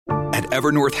At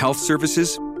Evernorth Health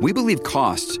Services, we believe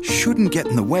costs shouldn't get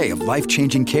in the way of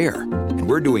life-changing care, and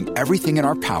we're doing everything in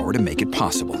our power to make it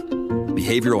possible.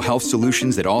 Behavioral health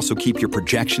solutions that also keep your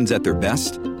projections at their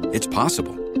best? It's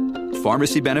possible.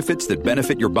 Pharmacy benefits that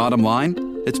benefit your bottom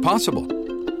line? It's possible.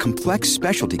 Complex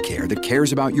specialty care that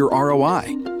cares about your ROI?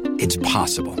 It's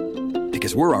possible.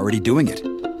 Because we're already doing it.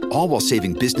 All while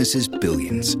saving businesses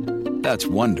billions. That's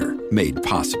Wonder made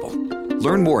possible.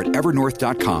 Learn more at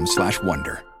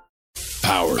evernorth.com/wonder.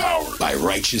 Powered by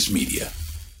Righteous Media.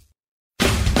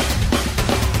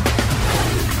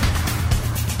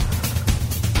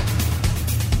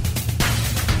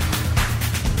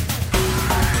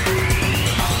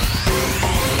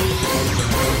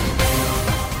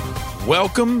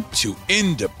 Welcome to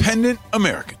Independent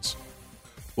Americans.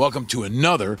 Welcome to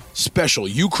another special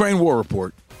Ukraine War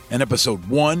Report and episode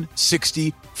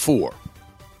 164.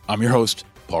 I'm your host,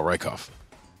 Paul Rieckhoff.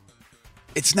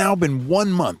 It's now been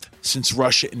 1 month since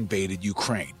Russia invaded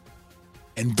Ukraine,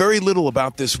 and very little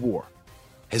about this war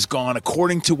has gone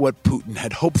according to what Putin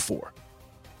had hoped for,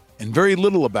 and very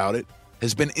little about it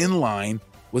has been in line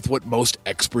with what most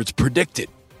experts predicted.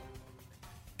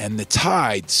 And the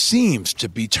tide seems to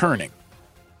be turning.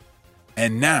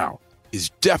 And now is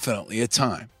definitely a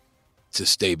time to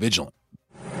stay vigilant.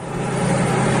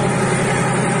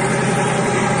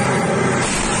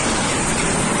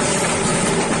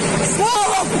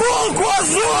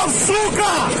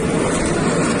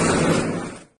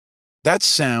 That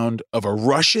sound of a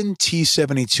Russian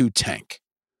T-72 tank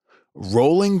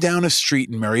rolling down a street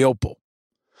in Mariupol,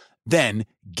 then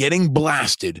getting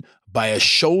blasted by a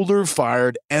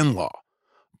shoulder-fired NLAW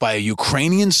by a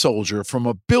Ukrainian soldier from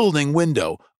a building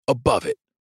window above it.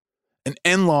 An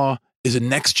NLAW is a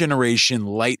next-generation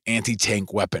light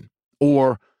anti-tank weapon,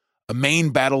 or a main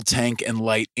battle tank and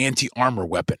light anti-armor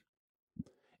weapon.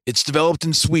 It's developed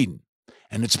in Sweden,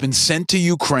 and it's been sent to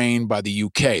Ukraine by the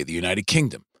UK, the United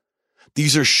Kingdom.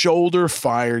 These are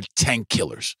shoulder-fired tank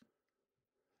killers.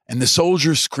 And the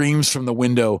soldier screams from the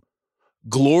window,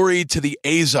 "Glory to the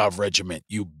Azov Regiment,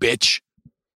 you bitch."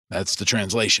 That's the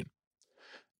translation.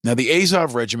 Now, the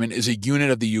Azov Regiment is a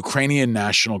unit of the Ukrainian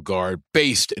National Guard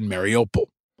based in Mariupol,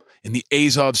 in the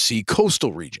Azov Sea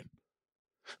coastal region.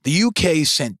 The UK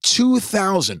sent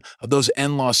 2,000 of those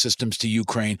NLAW systems to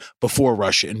Ukraine before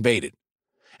Russia invaded,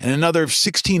 and another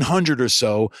 1,600 or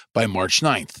so by March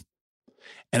 9th.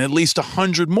 And at least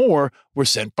 100 more were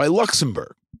sent by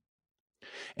Luxembourg.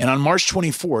 And on March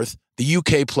 24th, the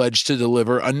UK pledged to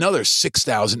deliver another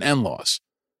 6,000 NLAWs.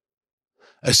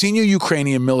 A senior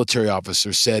Ukrainian military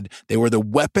officer said they were the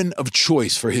weapon of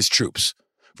choice for his troops,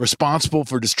 responsible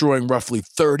for destroying roughly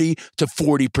 30 to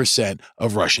 40%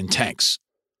 of Russian tanks.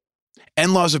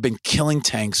 NLAWs have been killing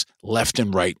tanks left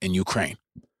and right in Ukraine,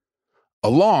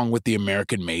 along with the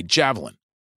American-made Javelin.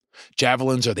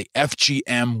 Javelins are the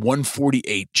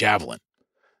FGM-148 Javelin,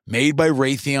 made by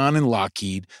Raytheon and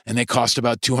Lockheed, and they cost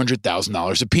about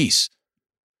 $200,000 apiece.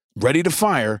 Ready to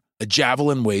fire, a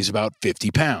Javelin weighs about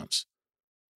 50 pounds.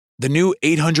 The new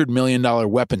 $800 million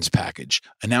weapons package,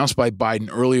 announced by Biden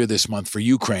earlier this month for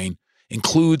Ukraine,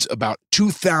 includes about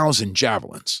 2,000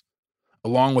 Javelins,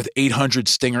 along with 800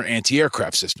 Stinger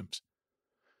anti-aircraft systems.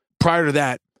 Prior to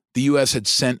that, the U.S. had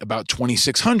sent about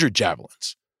 2,600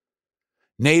 Javelins.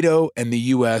 NATO and the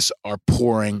U.S. are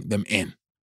pouring them in.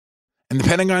 And the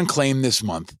Pentagon claimed this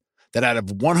month that out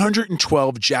of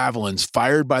 112 Javelins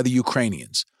fired by the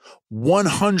Ukrainians,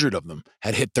 100 of them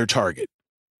had hit their target.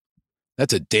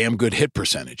 That's a damn good hit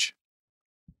percentage.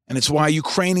 And it's why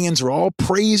Ukrainians are all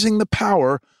praising the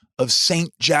power of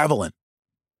Saint Javelin.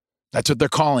 That's what they're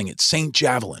calling it, Saint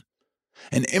Javelin.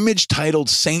 An image titled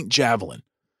Saint Javelin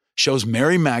shows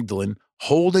Mary Magdalene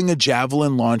holding a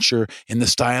javelin launcher in the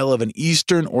style of an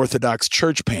Eastern Orthodox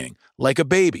church painting, like a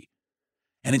baby.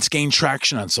 And it's gained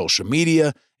traction on social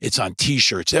media, it's on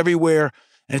T-shirts everywhere,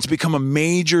 and it's become a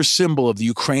major symbol of the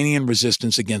Ukrainian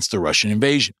resistance against the Russian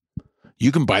invasion.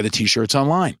 You can buy the T-shirts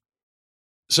online.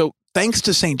 So thanks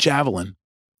to Saint Javelin,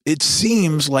 it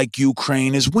seems like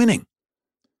Ukraine is winning.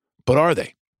 But are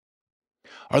they?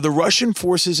 Are the Russian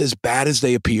forces as bad as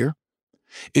they appear?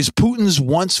 Is Putin's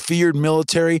once feared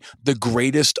military the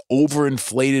greatest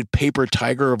overinflated paper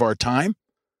tiger of our time?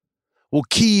 Will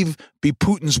Kyiv be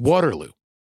Putin's Waterloo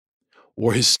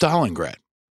or his Stalingrad?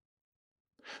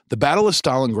 The Battle of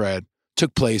Stalingrad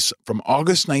took place from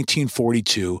August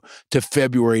 1942 to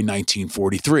February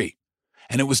 1943,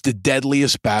 and it was the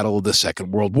deadliest battle of the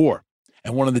Second World War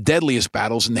and one of the deadliest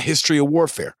battles in the history of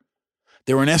warfare.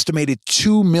 There were an estimated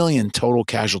 2 million total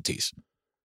casualties.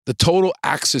 The total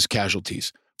Axis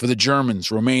casualties for the Germans,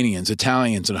 Romanians,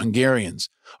 Italians, and Hungarians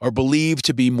are believed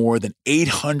to be more than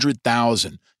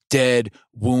 800,000 dead,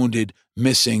 wounded,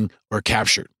 missing, or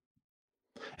captured.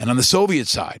 And on the Soviet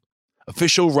side,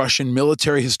 official Russian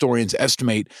military historians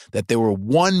estimate that there were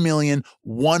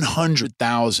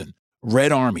 1,100,000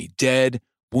 Red Army dead,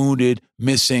 wounded,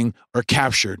 missing, or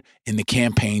captured in the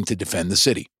campaign to defend the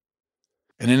city.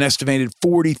 And an estimated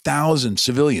 40,000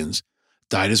 civilians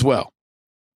died as well.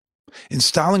 In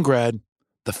Stalingrad,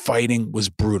 the fighting was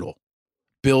brutal.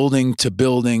 Building to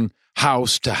building,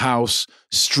 house to house,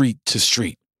 street to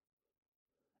street.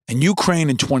 And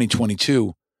Ukraine in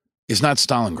 2022 is not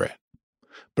Stalingrad,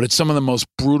 but it's some of the most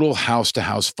brutal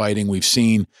house-to-house fighting we've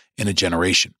seen in a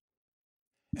generation.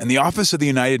 And the Office of the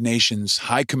United Nations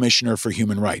High Commissioner for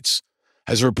Human Rights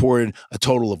has reported a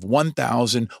total of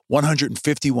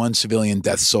 1,151 civilian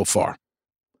deaths so far,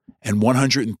 and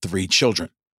 103 children.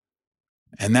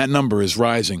 And that number is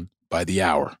rising by the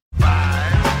hour.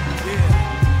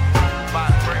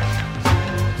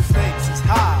 Stakes is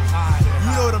high.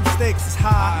 You know them stakes is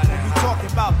high. When we talking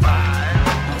about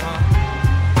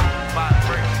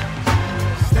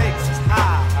stakes is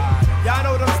high. Y'all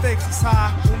know them stakes is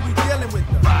high when we dealing with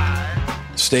them.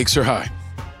 Stakes are high.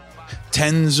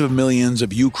 Tens of millions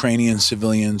of Ukrainian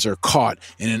civilians are caught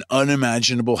in an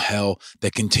unimaginable hell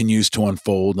that continues to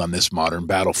unfold on this modern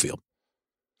battlefield.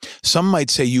 Some might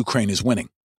say Ukraine is winning.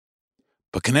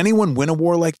 But can anyone win a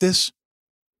war like this?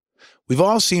 We've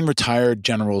all seen retired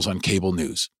generals on cable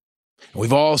news. And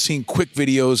we've all seen quick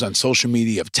videos on social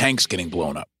media of tanks getting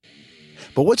blown up.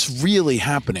 But what's really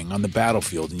happening on the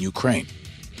battlefield in Ukraine?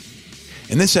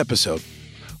 In this episode,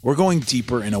 we're going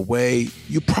deeper in a way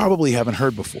you probably haven't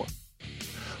heard before,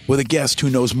 with a guest who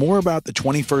knows more about the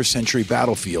 21st century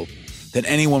battlefield than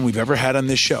anyone we've ever had on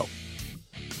this show.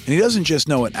 And he doesn't just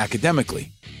know it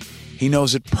academically, he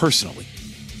knows it personally.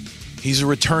 He's a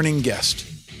returning guest,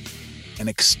 an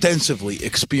extensively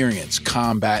experienced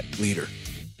combat leader,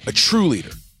 a true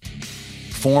leader,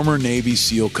 former Navy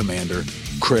SEAL Commander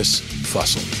Chris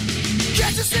Fussell.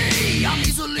 Can't you see I'm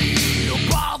easily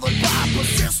bothered by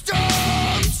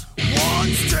persistence? One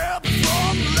step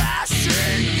from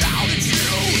lashing out at you.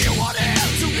 You want to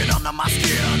get under my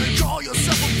skin and call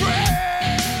yourself a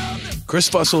friend. Chris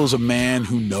Fussell is a man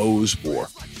who knows war.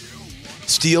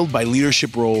 Steeled by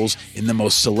leadership roles in the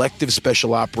most selective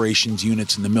special operations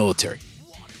units in the military,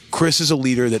 Chris is a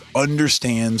leader that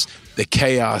understands the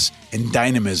chaos and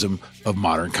dynamism of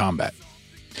modern combat.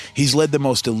 He's led the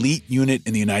most elite unit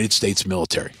in the United States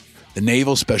military, the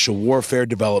Naval Special Warfare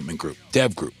Development Group,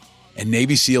 DEV Group, and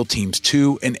Navy SEAL Teams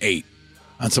 2 and 8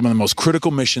 on some of the most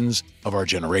critical missions of our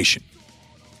generation.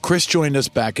 Chris joined us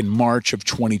back in March of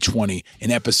 2020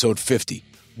 in episode 50,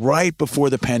 right before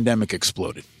the pandemic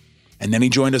exploded. And then he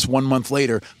joined us 1 month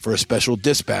later for a special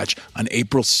dispatch on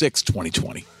April 6,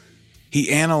 2020. He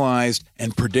analyzed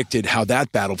and predicted how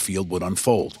that battlefield would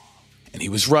unfold. And he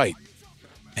was right.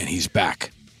 And he's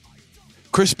back.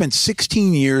 Chris spent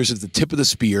 16 years at the tip of the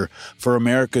spear for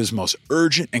America's most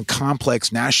urgent and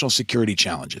complex national security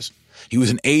challenges. He was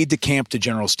an aide-de-camp to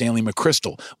General Stanley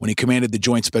McChrystal when he commanded the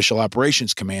Joint Special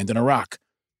Operations Command in Iraq.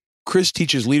 Chris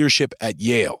teaches leadership at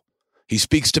Yale. He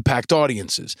speaks to packed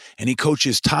audiences, and he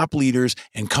coaches top leaders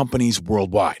and companies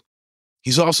worldwide.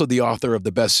 He's also the author of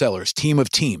the bestsellers Team of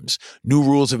Teams, New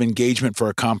Rules of Engagement for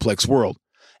a Complex World,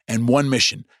 and One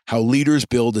Mission, How Leaders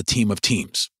Build a Team of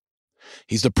Teams.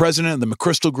 He's the president of the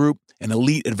McChrystal Group, an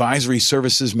elite advisory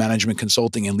services management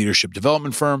consulting and leadership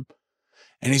development firm,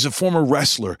 and he's a former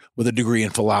wrestler with a degree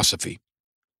in philosophy.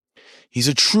 He's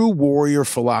a true warrior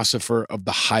philosopher of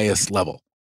the highest level.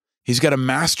 He's got a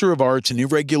Master of Arts in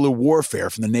Irregular Warfare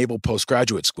from the Naval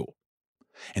Postgraduate School.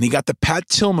 And he got the Pat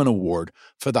Tillman Award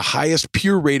for the highest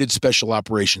peer-rated special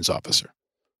operations officer.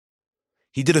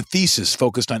 He did a thesis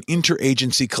focused on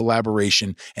interagency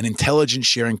collaboration and intelligence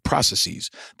sharing processes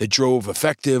that drove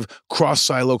effective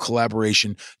cross-silo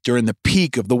collaboration during the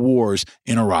peak of the wars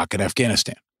in Iraq and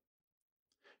Afghanistan.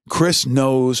 Chris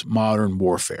knows modern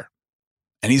warfare,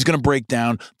 and he's going to break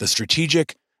down the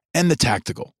strategic and the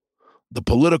tactical, the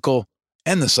political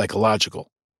and the psychological.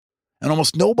 And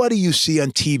almost nobody you see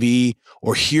on TV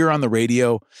or hear on the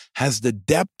radio has the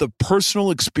depth of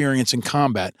personal experience in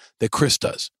combat that Chris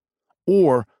does,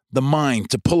 or the mind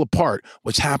to pull apart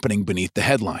what's happening beneath the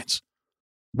headlines.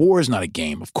 War is not a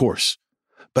game, of course,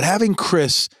 but having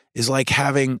Chris is like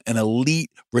having an elite,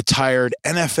 retired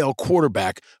NFL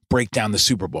quarterback break down the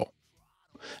Super Bowl.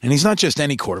 And he's not just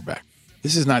any quarterback.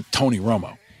 This is not Tony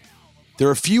Romo. There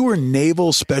are fewer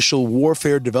Naval Special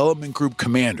Warfare Development Group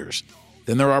commanders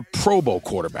than there are Pro Bowl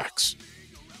quarterbacks.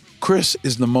 Chris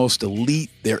is the most elite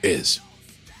there is,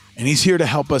 and he's here to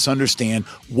help us understand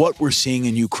what we're seeing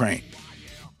in Ukraine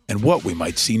and what we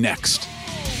might see next.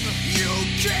 You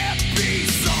can't be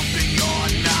something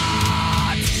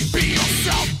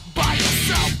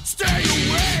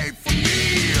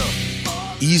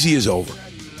Easy is over,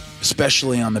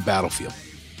 especially on the battlefield,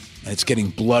 and it's getting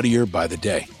bloodier by the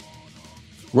day.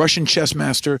 Russian chess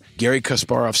master Garry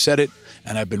Kasparov said it,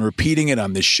 and I've been repeating it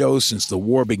on this show since the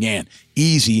war began.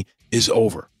 Easy is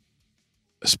over,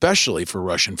 especially for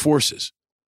Russian forces,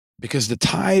 because the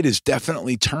tide is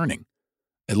definitely turning,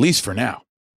 at least for now.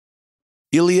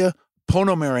 Ilya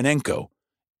Ponomarenko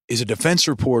is a defense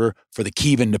reporter for the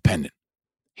Kyiv Independent.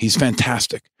 He's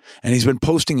fantastic, and he's been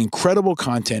posting incredible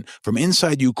content from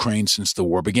inside Ukraine since the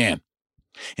war began.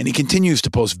 And he continues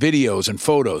to post videos and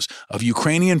photos of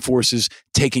Ukrainian forces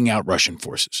taking out Russian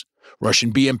forces,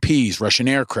 Russian BMPs, Russian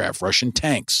aircraft, Russian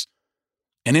tanks.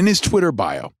 And in his Twitter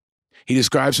bio, he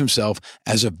describes himself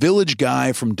as a village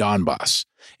guy from Donbass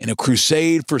in a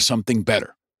crusade for something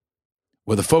better,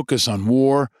 with a focus on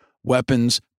war,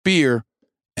 weapons, beer,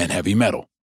 and heavy metal.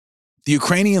 The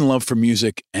Ukrainian love for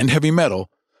music and heavy metal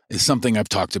is something I've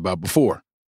talked about before.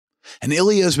 And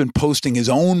Ilya has been posting his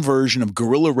own version of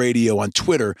guerrilla radio on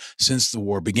Twitter since the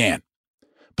war began,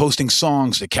 posting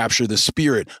songs that capture the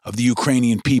spirit of the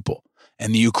Ukrainian people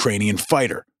and the Ukrainian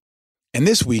fighter. And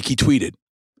this week he tweeted,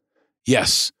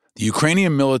 "Yes, the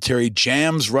Ukrainian military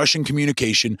jams Russian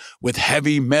communication with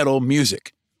heavy metal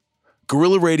music.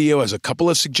 Guerrilla Radio has a couple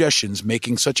of suggestions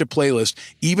making such a playlist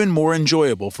even more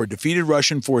enjoyable for defeated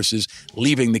Russian forces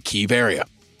leaving the Kyiv area."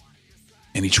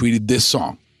 And he tweeted this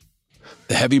song,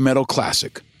 the heavy metal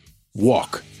classic,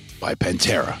 Walk by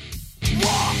Pantera.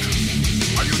 Walk,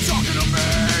 are you talking to me?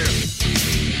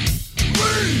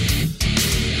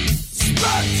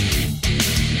 Respect.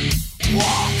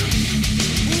 Walk,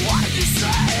 what did you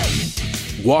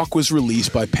say? Walk was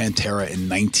released by Pantera in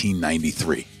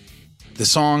 1993. The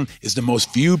song is the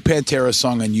most viewed Pantera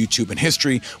song on YouTube in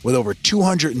history with over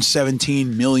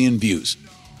 217 million views.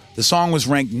 The song was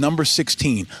ranked number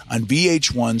 16 on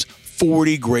VH1's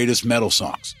 40 Greatest Metal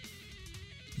Songs.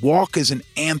 Walk is an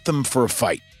anthem for a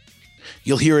fight.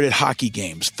 You'll hear it at hockey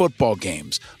games, football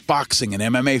games, boxing, and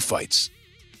MMA fights.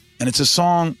 And it's a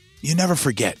song you never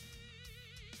forget.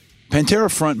 Pantera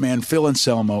frontman Phil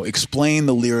Anselmo explained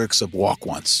the lyrics of Walk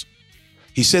once.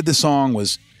 He said the song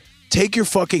was, "Take your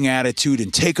fucking attitude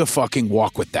and take a fucking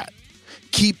walk with that.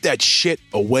 Keep that shit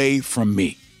away from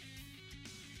me."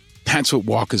 That's what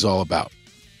Walk is all about.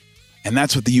 And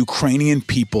that's what the Ukrainian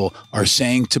people are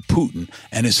saying to Putin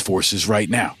and his forces right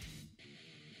now.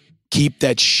 Keep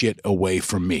that shit away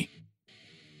from me.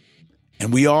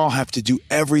 And we all have to do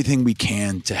everything we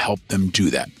can to help them do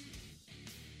that.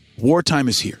 Wartime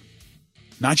is here,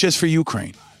 not just for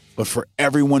Ukraine, but for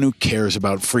everyone who cares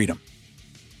about freedom.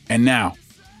 And now,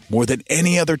 more than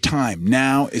any other time,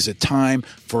 now is a time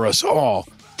for us all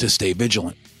to stay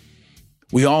vigilant.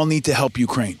 We all need to help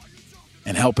Ukraine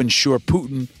and help ensure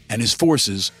Putin and his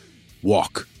forces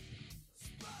walk.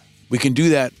 We can do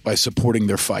that by supporting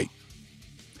their fight.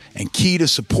 And key to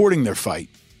supporting their fight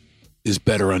is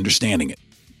better understanding it.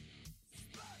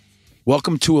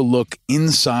 Welcome to a look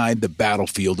inside the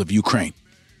battlefield of Ukraine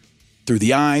through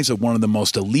the eyes of one of the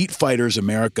most elite fighters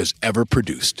America's ever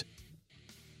produced.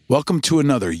 Welcome to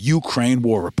another Ukraine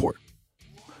War Report.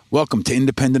 Welcome to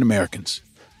Independent Americans,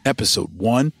 episode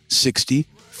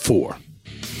 164.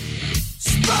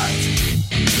 Respect.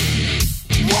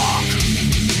 Walk,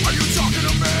 are you talking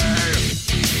to me?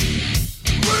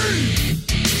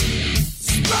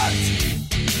 Respect.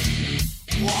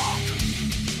 Walk,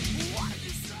 what did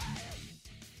you say?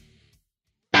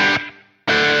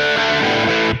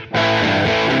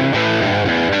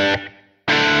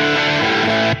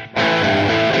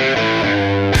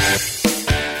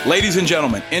 Ladies and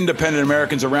gentlemen, independent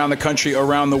Americans around the country,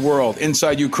 around the world,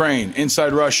 inside Ukraine,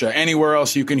 inside Russia, anywhere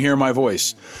else you can hear my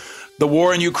voice. The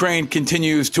war in Ukraine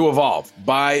continues to evolve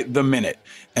by the minute.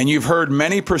 And you've heard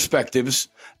many perspectives,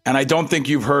 and I don't think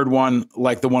you've heard one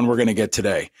like the one we're going to get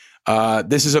today.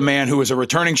 This is a man who is a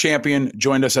returning champion,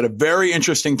 joined us at a very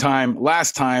interesting time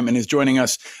last time, and is joining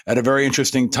us at a very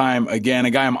interesting time again.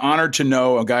 A guy I'm honored to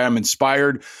know, a guy I'm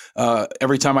inspired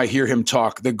every time I hear him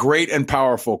talk. The great and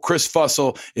powerful Chris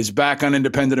Fussell is back on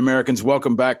Independent Americans.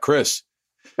 Welcome back, Chris.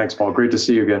 Thanks, Paul. Great to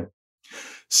see you again.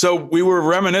 So we were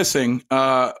reminiscing.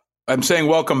 I'm saying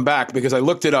welcome back because I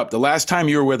looked it up. The last time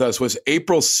you were with us was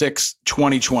April 6,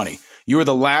 2020. You were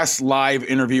the last live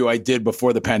interview I did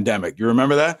before the pandemic. You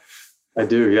remember that? I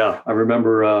do, yeah. I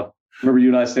remember you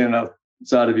and I standing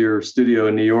outside of your studio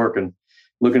in New York and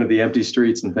looking at the empty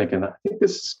streets and thinking, I think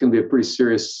this is going to be a pretty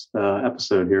serious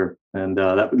episode here. And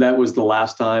that was the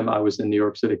last time I was in New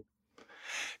York City.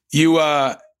 You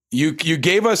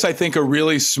gave us, I think, a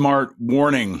really smart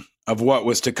warning of what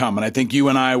was to come. And I think you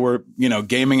and I were,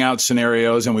 gaming out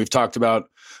scenarios, and we've talked about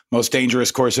most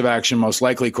dangerous course of action, most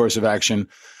likely course of action.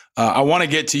 I want to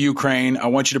get to Ukraine. I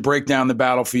want you to break down the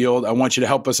battlefield. I want you to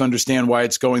help us understand why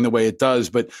it's going the way it does.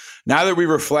 But now that we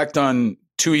reflect on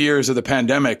 2 years of the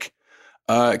pandemic,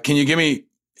 can you give me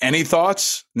any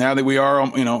thoughts now that we are,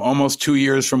 almost 2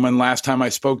 years from when last time I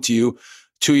spoke to you,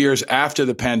 2 years after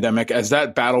the pandemic, as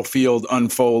that battlefield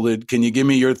unfolded? Can you give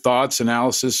me your thoughts,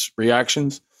 analysis,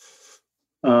 reactions?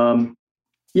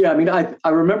 Yeah, I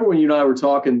remember when you and I were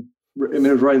talking, it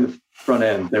was right in the front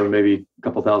end. There were maybe a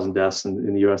couple thousand deaths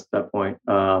in the U.S. at that point.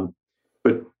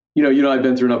 But, I've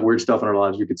been through enough weird stuff in our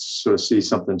lives. You could sort of see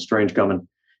something strange coming.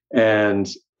 And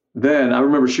then I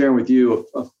remember sharing with you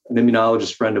an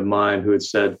immunologist friend of mine who had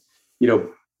said,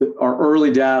 our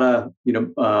early data,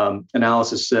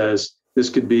 analysis says this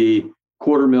could be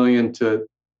 250,000 to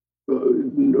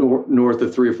north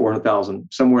of 300,000 or 400,000,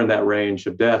 somewhere in that range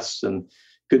of deaths, and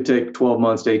could take 12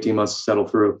 months to 18 months to settle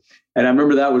through. And I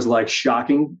remember that was like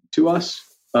shocking to us.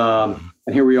 And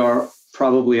here we are,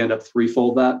 probably end up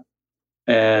threefold that.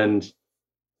 And,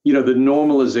 the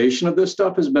normalization of this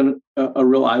stuff has been a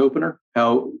real eye opener,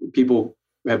 how people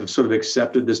have sort of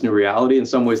accepted this new reality in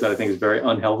some ways that I think is very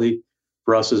unhealthy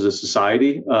for us as a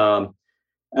society.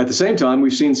 At the same time,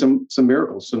 we've seen some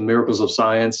miracles of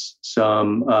science,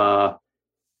 some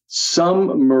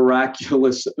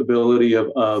miraculous ability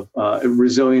of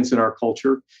resilience in our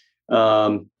culture.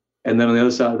 And then on the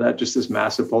other side of that, just this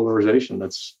massive polarization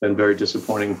that's been very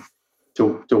disappointing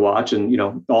to watch. And,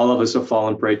 all of us have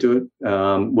fallen prey to it.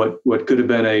 What could have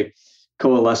been a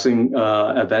coalescing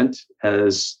event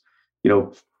has,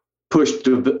 pushed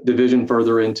division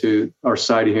further into our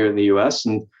society here in the U.S.,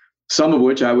 and some of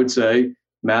which I would say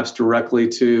maps directly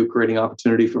to creating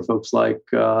opportunity for folks like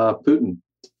Putin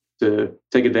to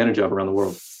take advantage of around the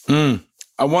world.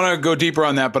 I want to go deeper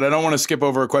on that, but I don't want to skip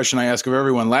over a question I ask of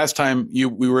everyone. Last time we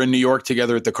were in New York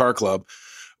together at the Car Club.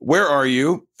 Where are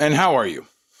you and how are you?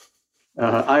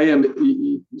 I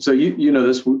am. So you know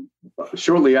this.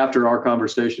 Shortly after our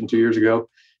conversation 2 years ago,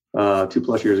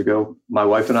 2+ years ago, my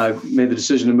wife and I made the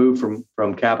decision to move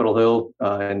from Capitol Hill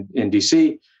in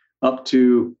D.C. up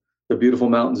to the beautiful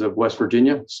mountains of West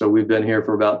Virginia. So we've been here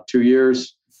for about 2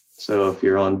 years. So if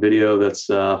you're on video, that's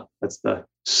the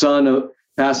sun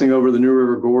passing over the New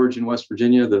River Gorge in West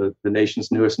Virginia. The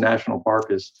nation's newest national park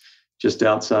is just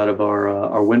outside of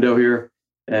our window here,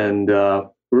 and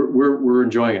we're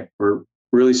enjoying it. We're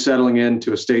really settling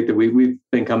into a state that we've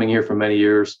been coming here for many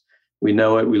years. We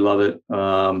know it, we love it,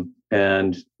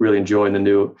 and really enjoying the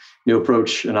new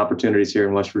approach and opportunities here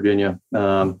in West Virginia.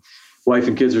 Wife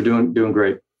and kids are doing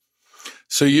great.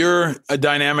 So you're a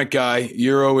dynamic guy.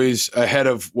 You're always ahead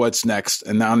of what's next.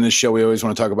 And on this show, we always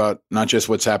want to talk about not just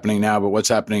what's happening now, but what's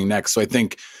happening next. So I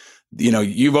think,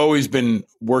 you've always been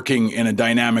working in a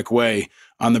dynamic way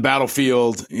on the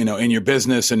battlefield, in your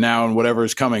business and now in whatever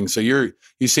is coming. So you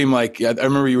seem like, I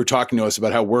remember you were talking to us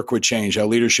about how work would change, how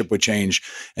leadership would change,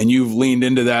 and you've leaned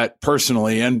into that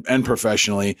personally and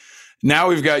professionally. Now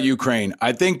we've got Ukraine.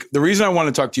 I think the reason I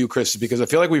want to talk to you, Chris, is because I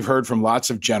feel like we've heard from lots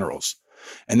of generals.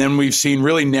 And then we've seen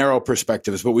really narrow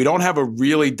perspectives, but we don't have a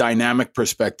really dynamic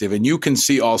perspective. And you can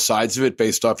see all sides of it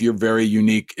based off your very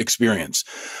unique experience.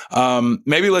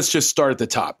 Maybe let's just start at the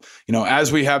top.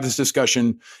 As we have this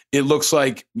discussion, it looks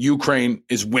like Ukraine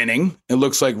is winning. It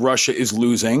looks like Russia is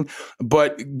losing.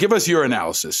 But give us your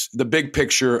analysis, the big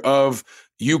picture of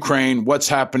Ukraine, what's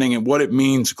happening and what it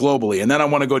means globally. And then I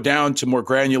want to go down to more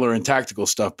granular and tactical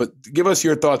stuff. But give us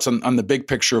your thoughts on the big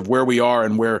picture of where we are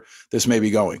and where this may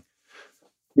be going.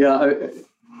 Yeah,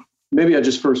 maybe I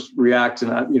just first react,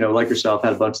 and I, like yourself,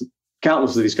 had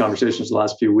countless of these conversations the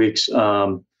last few weeks.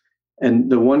 And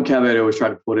the one caveat I always try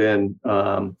to put in,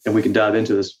 and we can dive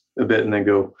into this a bit and then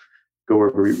go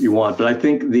wherever you want. But I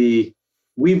think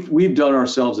we've done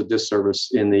ourselves a disservice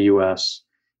in the U.S.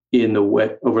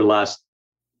 over the last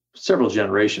several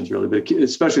generations, really, but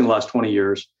especially in the last 20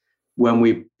 years, when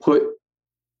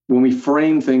we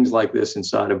frame things like this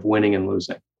inside of winning and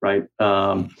losing, right?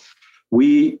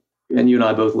 We, and you and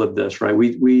I both lived this, right?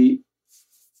 We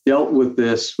dealt with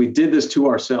this. We did this to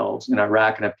ourselves in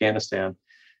Iraq and Afghanistan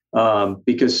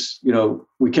because,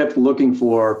 we kept looking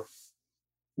for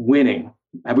winning.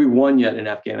 Have we won yet in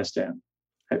Afghanistan?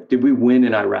 Did we win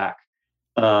in Iraq?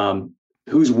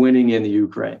 Who's winning in the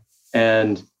Ukraine?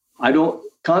 And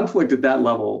conflict at that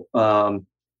level,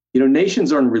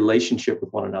 nations are in relationship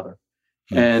with one another.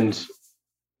 And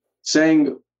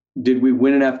saying, did we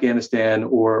win in Afghanistan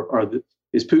or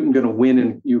is Putin going to win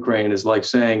in Ukraine is like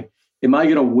saying, am I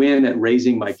going to win at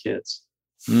raising my kids?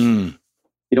 I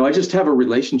just have a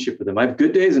relationship with them. I have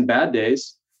good days and bad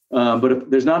days. But if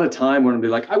there's not a time where I'm be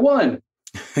like, I won,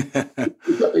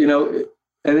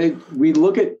 and we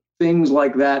look at things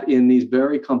like that in these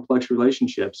very complex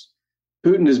relationships,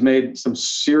 Putin has made some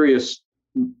serious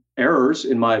errors,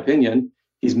 in my opinion.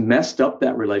 He's messed up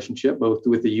that relationship, both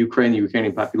with the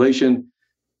Ukrainian population,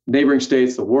 neighboring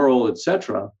states, the world, et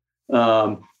cetera.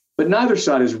 But neither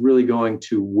side is really going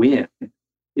to win.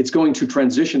 It's going to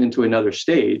transition into another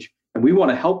stage, and we want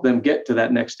to help them get to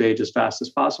that next stage as fast as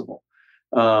possible.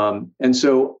 And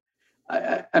so,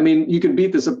 I mean, you can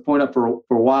beat this point up for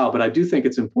a while, but I do think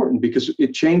it's important because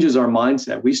it changes our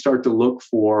mindset. We start to look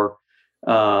for,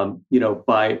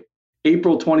 by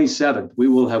April 27th, we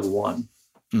will have won.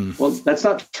 Well, that's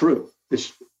not true.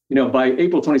 It's, by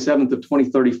April 27th of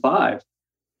 2035,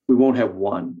 we won't have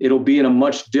won. It'll be in a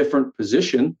much different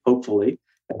position, hopefully.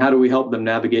 And how do we help them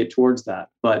navigate towards that?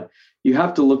 But you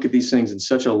have to look at these things in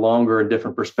such a longer and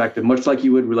different perspective, much like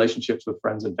you would relationships with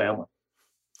friends and family.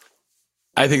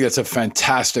 I think that's a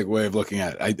fantastic way of looking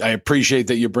at it. I appreciate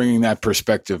that you're bringing that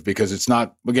perspective because it's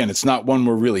not one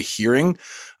we're really hearing.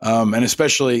 And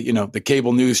especially, the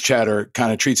cable news chatter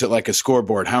kind of treats it like a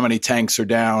scoreboard. How many tanks are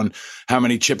down? How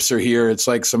many chips are here? It's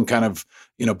like some kind of,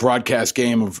 broadcast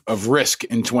game of Risk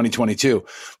in 2022.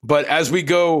 But as we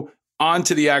go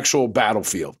onto the actual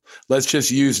battlefield, let's just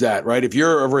use that, right? If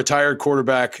you're a retired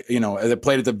quarterback, that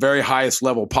played at the very highest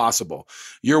level possible,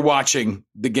 you're watching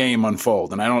the game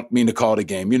unfold. And I don't mean to call it a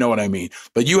game, you know what I mean?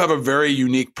 But you have a very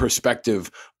unique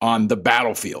perspective on the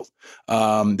battlefield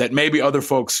that maybe other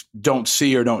folks don't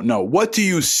see or don't know. What do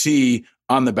you see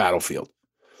on the battlefield?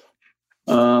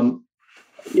 A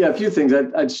few things.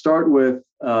 I'd start with,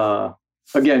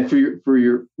 again, for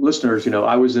your listeners,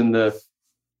 I was in the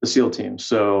SEAL team.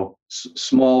 So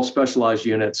small specialized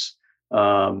units,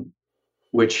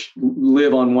 which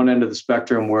live on one end of the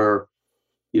spectrum where,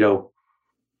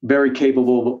 very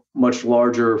capable, much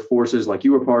larger forces like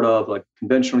you were part of, like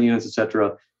conventional units, et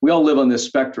cetera. We all live on this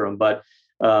spectrum, but,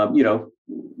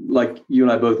 like you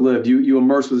and I both lived, you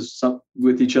immerse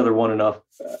with each other enough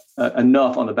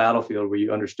on the battlefield where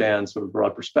you understand sort of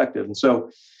broad perspective. And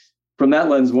so from that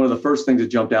lens, one of the first things that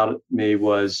jumped out at me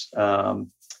was,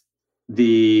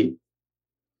 the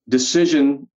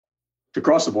decision to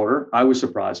cross the border. I was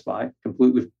surprised by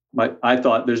completely. I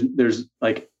thought there's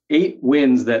like 8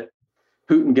 wins that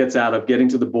Putin gets out of getting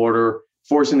to the border,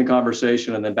 forcing the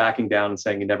conversation, and then backing down and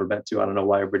saying he never meant to. I don't know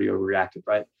why everybody overreacted,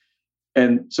 right?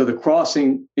 And so the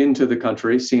crossing into the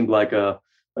country seemed like a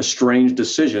strange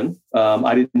decision.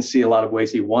 I didn't see a lot of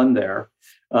ways he won there,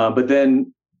 but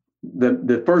then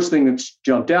the first thing that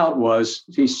jumped out was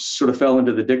he sort of fell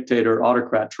into the dictator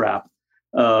autocrat trap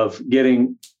of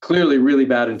getting clearly really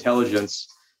bad intelligence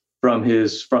from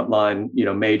his frontline,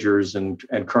 majors and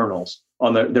colonels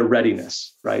on their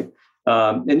readiness, right?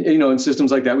 In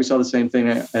systems like that, we saw the same thing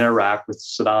in Iraq with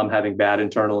Saddam having bad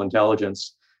internal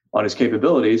intelligence on his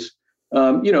capabilities.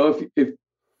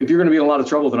 If you're going to be in a lot of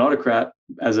trouble with an autocrat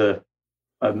as a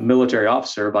military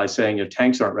officer by saying your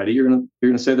tanks aren't ready, you're going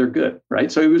to say they're good,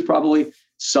 right? So he was probably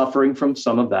suffering from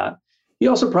some of that. He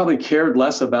also probably cared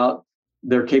less about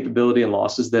their capability and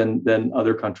losses than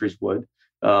other countries would.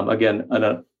 Again,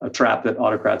 a trap that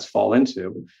autocrats fall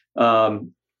into.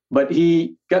 But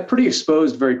he got pretty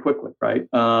exposed very quickly, right?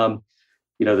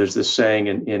 There's this saying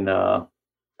in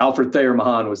Alfred Thayer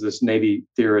Mahan was this Navy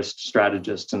theorist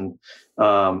strategist, and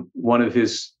one of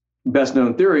his best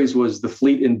known theories was the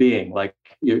fleet in being. Like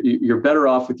you're better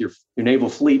off with your naval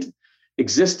fleet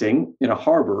existing in a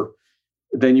harbor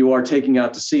than you are taking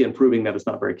out to sea and proving that it's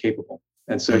not very capable.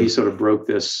 And so he sort of broke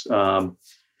this, and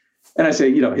I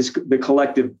say, the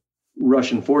collective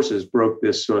Russian forces broke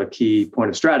this sort of key point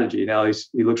of strategy. Now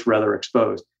he looks rather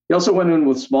exposed. He also went in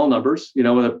with small numbers,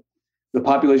 with the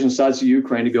population size of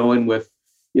Ukraine, to go in with,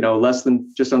 less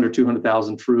than just under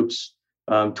 200,000 troops,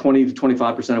 20 to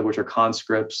 25% of which are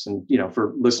conscripts. And,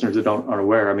 for listeners that aren't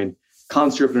aware, I mean,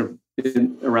 conscript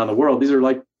around the world, these are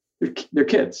like, they're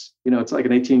kids. It's like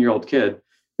an 18-year-old kid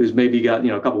who's maybe got,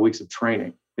 a couple of weeks of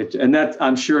training. And that,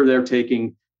 I'm sure they're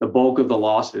taking the bulk of the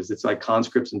losses. It's like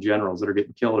conscripts and generals that are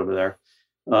getting killed over there,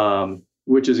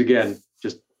 which is, again,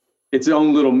 just its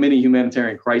own little mini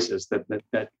humanitarian crisis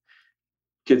that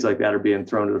kids like that are being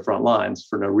thrown to the front lines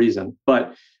for no reason.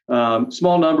 But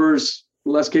small numbers,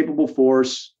 less capable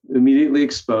force, immediately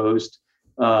exposed.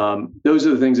 Those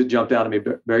are the things that jumped out at me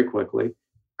very quickly.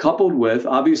 Coupled with,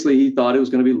 obviously, he thought it was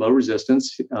going to be low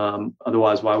resistance.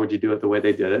 Otherwise, why would you do it the way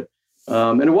they did it?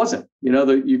 And it wasn't.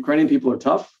 The Ukrainian people are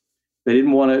tough. They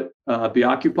didn't want to be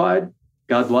occupied.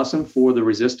 God bless them for the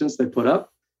resistance they put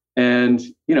up. And,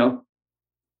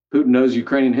 Putin knows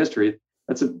Ukrainian history.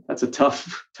 That's a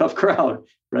tough crowd,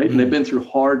 right? And they've been through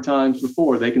hard times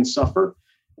before. They can suffer,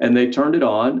 and they turned it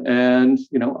on. And,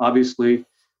 obviously,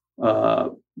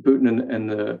 Putin and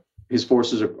the his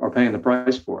forces are paying the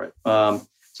price for it.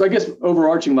 So I guess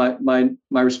overarching, my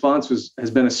response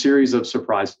has been a series of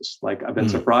surprises. Like I've been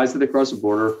surprised that they crossed the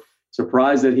border,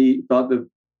 surprised that he thought that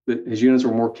his units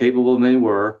were more capable than they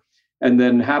were, and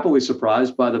then happily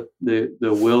surprised by the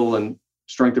will and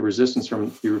strength of resistance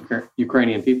from the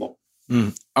Ukrainian people.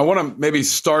 I want to maybe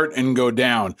start and go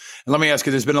down. And let me ask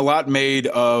you, there's been a lot made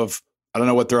of, I don't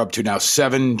know what they're up to now,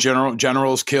 7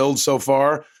 generals killed so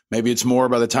far. Maybe it's more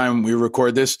by the time we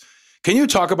record this. Can you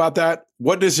talk about that?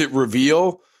 What does it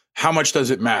reveal? How much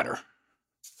does it matter?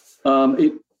 How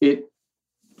much?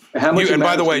 And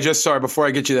by the way, just sorry, before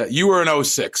I get you that, you were an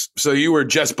 06, so you were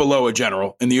just below a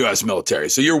general in the U.S. military.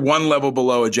 So you're one level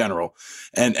below a general.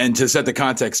 And to set the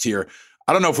context here,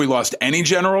 I don't know if we lost any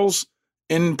generals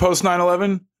in post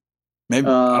 9/11. Maybe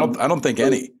I don't think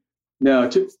any. No,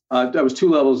 that was 2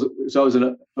 levels. So I was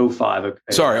in 05. Okay.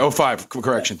 Sorry, 05.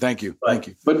 Correction. Thank you. Thank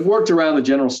you. But worked around the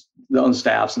generals on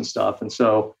staffs and stuff, and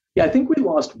so yeah, I think we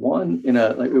lost one in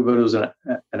it was an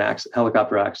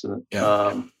helicopter accident.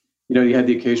 Yeah. You had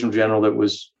the occasional general that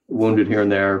was wounded here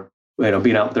and there,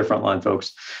 being out with their frontline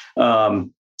folks.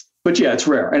 But yeah, it's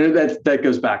rare, and that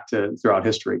goes back to throughout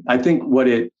history. I think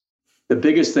the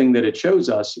biggest thing that it shows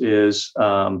us is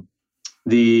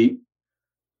the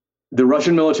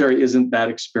Russian military isn't that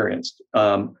experienced.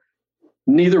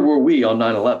 Neither were we on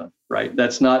 9/11, right?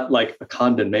 That's not like a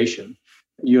condemnation.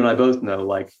 You and I both know,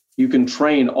 like, you can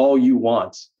train all you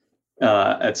want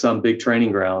at some big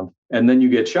training ground, and then you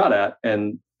get shot at,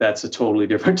 and that's a totally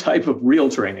different type of real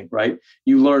training, right?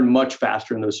 You learn much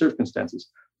faster in those circumstances.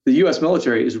 The U.S.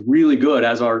 military is really good,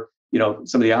 as are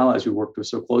some of the allies we worked with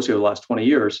so closely over the last 20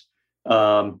 years,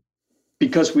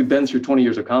 because we've been through 20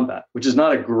 years of combat, which is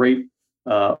not a great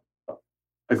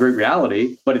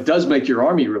reality, but it does make your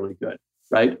army really good,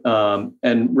 right?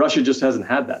 And Russia just hasn't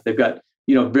had that. They've got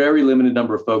very limited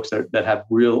number of folks that have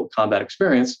real combat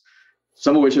experience,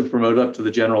 some of which have promoted up to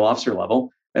the general officer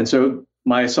level. And so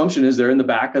my assumption is they're in the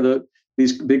back of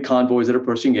these big convoys that are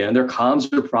pushing in. Their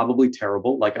comms are probably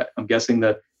terrible. Like I'm guessing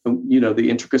the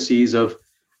intricacies of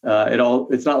it all.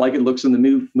 It's not like it looks in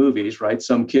the movies, right?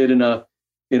 Some kid in a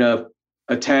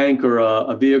a tank or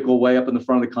a vehicle way up in the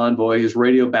front of the convoy. His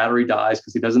radio battery dies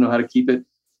because he doesn't know how to keep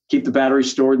the battery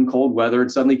stored in cold weather,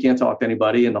 and suddenly he can't talk to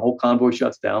anybody, and the whole convoy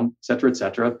shuts down, et cetera, et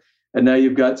cetera. And now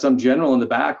you've got some general in the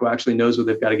back who actually knows what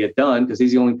they've got to get done because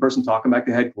he's the only person talking back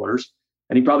to headquarters.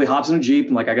 And he probably hops in a Jeep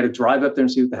and I got to drive up there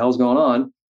and see what the hell's going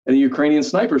on. And the Ukrainian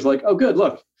sniper's like, oh, good,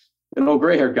 look, an old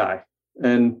gray-haired guy.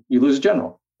 And you lose a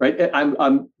general, right?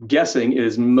 I'm guessing it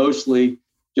is mostly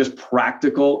just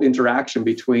practical interaction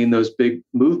between those big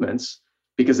movements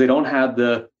because they don't have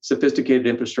the sophisticated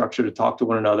infrastructure to talk to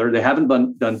one another. They haven't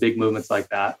done big movements like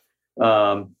that,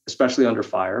 especially under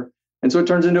fire. And so it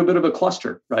turns into a bit of a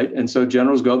cluster, right? And so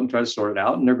generals go up and try to sort it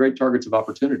out, and they're great targets of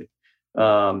opportunity.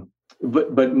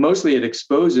 But mostly it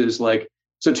exposes,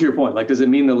 so to your point, does it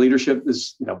mean the leadership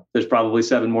is, there's probably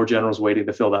 7 more generals waiting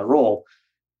to fill that role,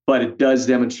 but it does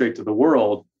demonstrate to the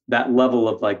world that level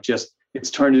of it's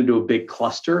turned into a big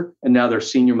cluster, and now their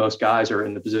senior most guys are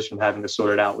in the position of having to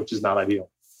sort it out, which is not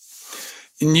ideal.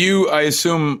 And you, I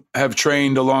assume, have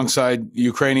trained alongside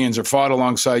Ukrainians or fought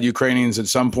alongside Ukrainians at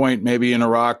some point, maybe in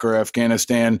Iraq or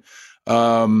Afghanistan.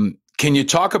 Can you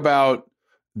talk about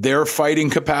their fighting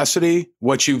capacity,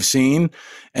 what you've seen?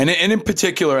 And in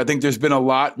particular, I think there's been a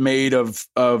lot made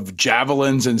of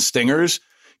javelins and stingers.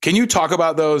 Can you talk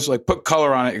about those, put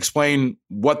color on it, explain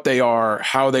what they are,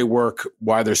 how they work,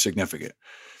 why they're significant?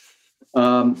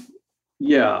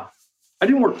 Yeah. I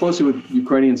didn't work closely with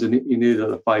Ukrainians in either of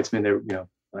the fights. I mean, they were,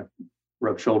 I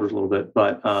rubbed shoulders a little bit,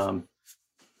 but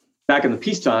back in the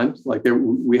peacetime,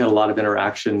 we had a lot of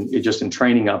interaction just in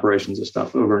training operations and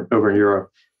stuff over in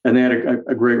Europe, and they had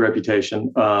a great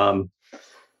reputation.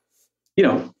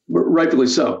 Rightfully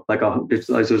so. As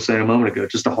I was saying a moment ago,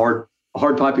 just a hard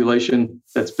population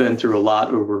that's been through a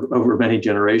lot over many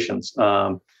generations,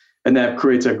 and that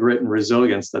creates a grit and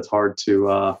resilience that's hard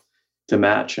to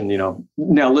match. And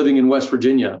now living in West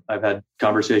Virginia, I've had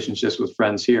conversations just with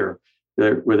friends here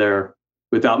where they're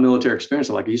without military experience.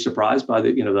 Are you surprised by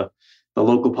the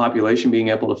local population being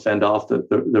able to fend off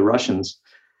the Russians?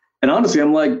 And honestly,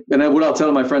 I'm what I'll tell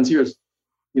my friends here is,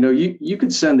 you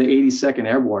could send the 82nd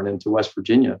Airborne into West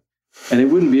Virginia, and it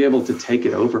wouldn't be able to take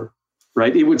it over,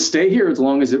 right? It would stay here as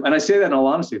long as and I say that in all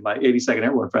honesty, my 82nd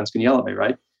Airborne friends can yell at me,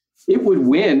 right? It would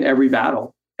win every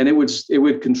battle. And it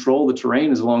would control the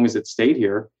terrain as long as it stayed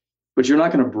here, but you're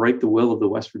not going to break the will of the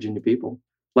West Virginia people.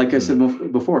 Like I said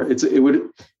before,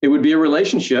 it would be a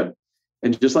relationship,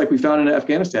 and just like we found in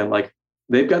Afghanistan,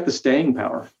 they've got the staying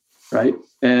power, right?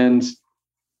 And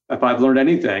if I've learned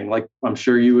anything, like I'm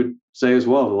sure you would say as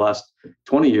well, the last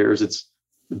 20 years, it's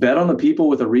bet on the people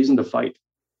with a reason to fight.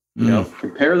 You know,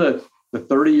 compare the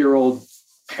 30-year-old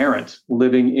parent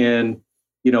living in,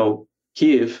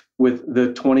 Kiev with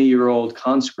the 20-year-old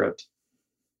conscript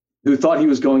who thought he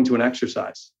was going to an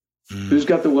exercise. Who's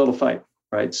got the will to fight,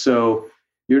 right? So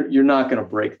you're not going to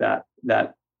break that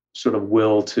sort of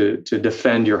will to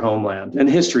defend your homeland. And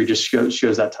history just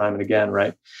shows that time and again,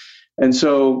 right? And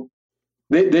so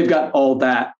they've got all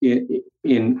that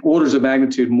in orders of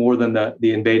magnitude more than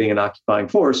the invading and occupying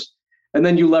force. And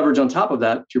then you leverage on top of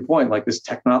that, to your point, like this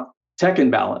tech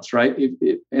imbalance, right?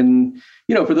 And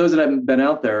for those that haven't been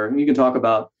out there, you can talk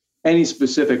about any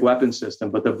specific weapon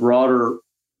system, but the broader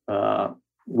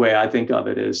way I think of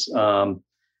it is,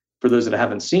 for those that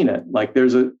haven't seen it, like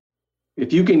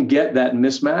if you can get that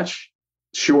mismatch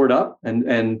shored up,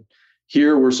 and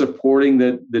here we're supporting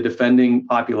the defending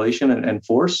population and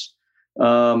force,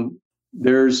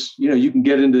 there's, you can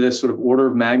get into this sort of order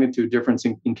of magnitude difference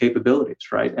in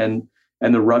capabilities, right? And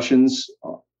the Russians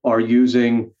are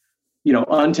using,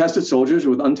 untested soldiers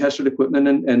with untested equipment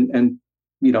and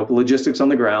logistics on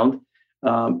the ground,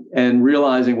 and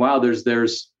realizing, wow,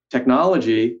 there's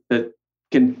technology that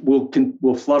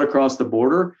will flood across the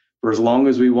border for as long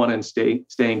as we want to stay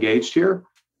engaged here.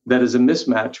 That is a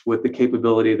mismatch with the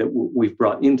capability that we've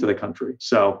brought into the country.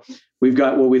 So we've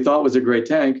got what we thought was a great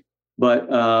tank, but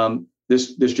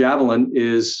this Javelin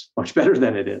is much better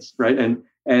than it is, right?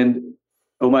 And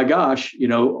oh my gosh,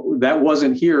 that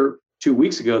wasn't here 2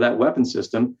 weeks ago, that weapon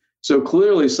system. So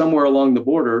clearly somewhere along the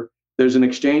border, there's an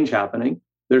exchange happening.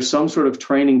 There's some sort of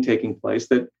training taking place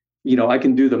that, I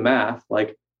can do the math,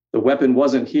 like the weapon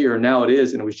wasn't here, now it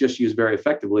is, and it was just used very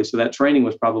effectively. So that training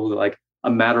was probably like a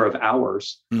matter of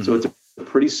hours. So it's a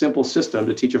pretty simple system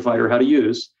to teach a fighter how to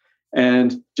use,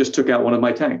 and just took out one of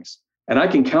my tanks. And I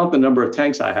can count the number of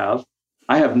tanks I have.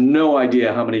 I have no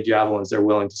idea how many Javelins they're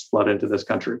willing to flood into this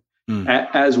country,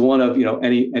 as one of,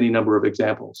 any number of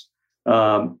examples.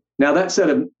 Now that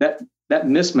said, that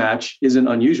mismatch isn't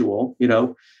unusual.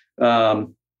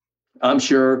 I'm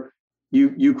sure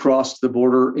you crossed the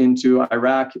border into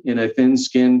Iraq in a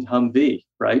thin-skinned Humvee,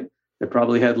 right? That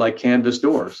probably had like canvas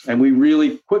doors. And we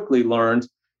really quickly learned,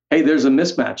 hey, there's a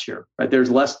mismatch here, right? There's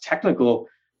less technical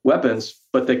weapons,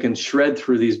 but they can shred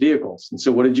through these vehicles. And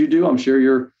so what did you do? I'm sure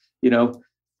your,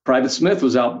 Private Smith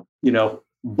was out,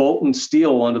 bolting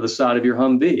steel onto the side of your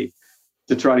Humvee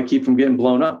to try to keep from getting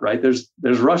blown up, right? There's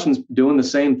Russians doing the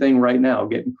same thing right now,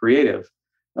 getting creative,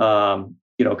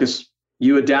 because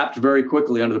you adapt very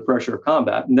quickly under the pressure of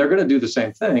combat, and they're going to do the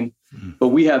same thing. But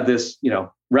we have this,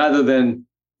 rather than,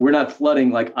 we're not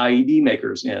flooding like IED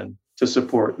makers in to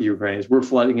support the Ukrainians. We're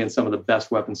flooding in some of the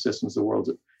best weapon systems the world's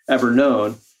ever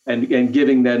known, and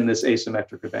giving them this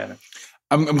asymmetric advantage.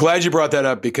 I'm glad you brought that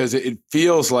up, because it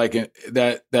feels like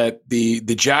that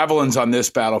the Javelins on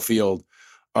this battlefield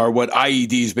are what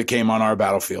IEDs became on our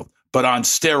battlefield, but on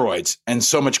steroids and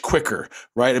so much quicker,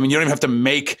 right? I mean, you don't even have to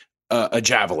make a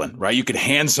Javelin, right? You could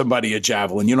hand somebody a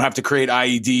Javelin. You don't have to create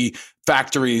IED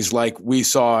factories like we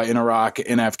saw in Iraq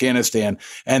and Afghanistan.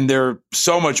 And they're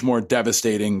so much more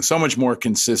devastating, so much more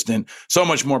consistent, so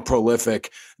much more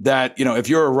prolific that, if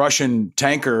you're a Russian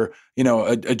tanker,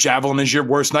 a Javelin is your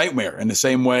worst nightmare, in the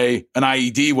same way an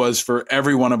IED was for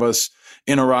every one of us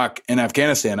in Iraq and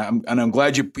Afghanistan. I'm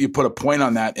glad you put a point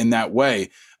on that in that way,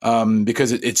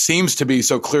 because it seems to be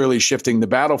so clearly shifting the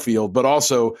battlefield, but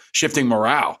also shifting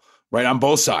morale, right, on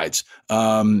both sides.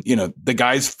 The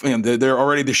guys, they're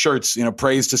already the shirts,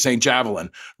 praise to St.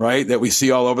 Javelin, right, that we see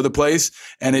all over the place.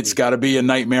 And it's got to be a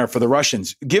nightmare for the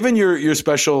Russians. Given your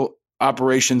special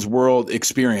operations world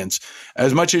experience,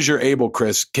 as much as you're able,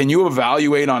 Chris, can you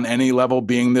evaluate on any level,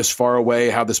 being this far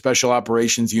away, how the special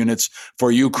operations units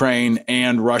for Ukraine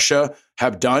and Russia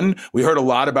have done? We heard a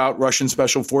lot about Russian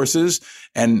special forces,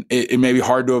 and it may be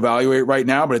hard to evaluate right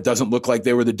now, but it doesn't look like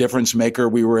they were the difference maker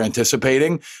we were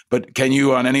anticipating. But can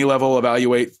you on any level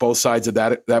evaluate both sides of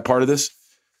that part of this?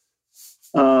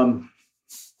 First,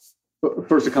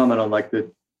 a comment on like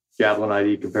the Javelin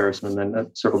ID comparison, and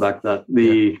then circle back to that.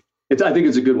 I think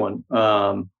it's a good one.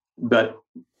 But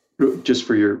just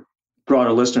for your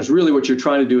broader listeners, really what you're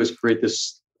trying to do is create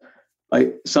this,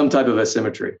 like, some type of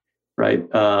asymmetry, right?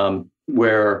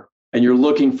 Where, and you're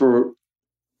looking to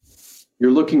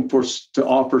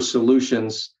offer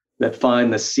solutions that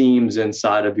find the seams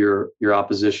inside of your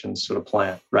opposition's sort of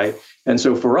plan, right? And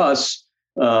so for us,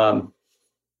 they're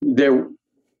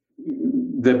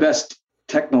the best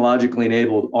technologically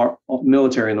enabled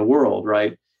military in the world,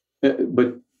 right?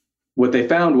 But what they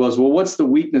found was, well, what's the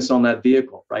weakness on that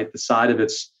vehicle, right? The side of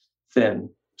it's thin.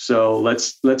 So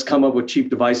let's come up with cheap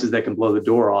devices that can blow the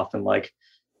door off and like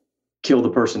kill the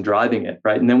person driving it,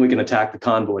 right? And then we can attack the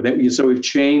convoy. So we've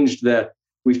changed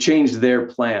their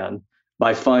plan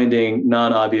by finding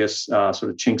non-obvious sort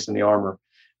of chinks in the armor.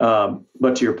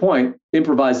 But to your point,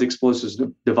 improvised explosives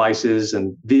devices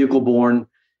and vehicle-borne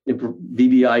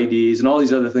VBIEDs and all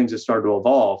these other things that started to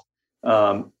evolve.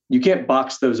 You can't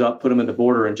box those up, put them in the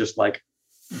border, and just like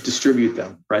distribute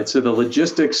them, right? So the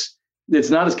logistics, it's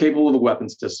not as capable of a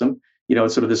weapons system.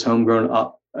 It's sort of this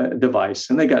homegrown device,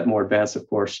 and they got more advanced, of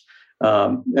course.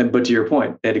 But to your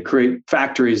point, they had to create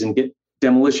factories and get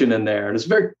demolition in there, and it's a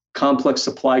very complex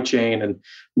supply chain and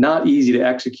not easy to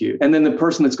execute. And then the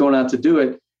person that's going out to do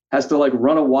it has to like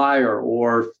run a wire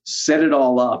or set it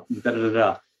all up.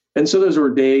 And so those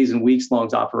were days and weeks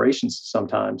long operations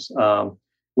sometimes.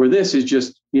 Where this is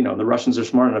just, the Russians are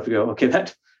smart enough to go, okay,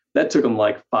 that took them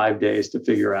like 5 days to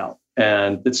figure out.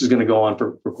 And this is going to go on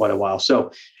for quite a while.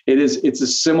 So it's a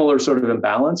similar sort of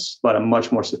imbalance, but a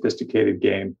much more sophisticated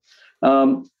game.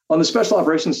 On the special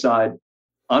operations side,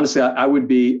 honestly, I would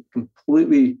be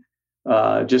completely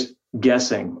just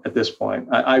guessing at this point.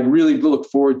 I really look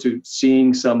forward to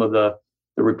seeing some of the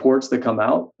reports that come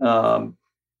out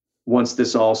once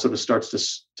this all sort of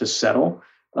starts to settle.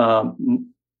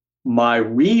 My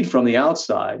read from the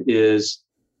outside is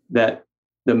that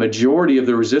the majority of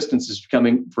the resistance is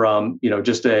coming from,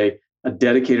 just a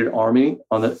dedicated army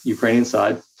on the Ukrainian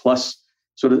side, plus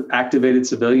sort of activated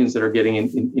civilians that are getting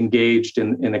engaged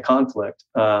in the conflict.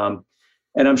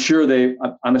 And I'm sure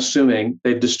I'm assuming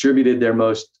they've distributed their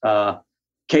most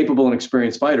capable and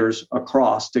experienced fighters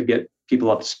across to get people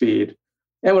up to speed.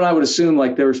 And what I would assume,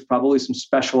 like there's probably some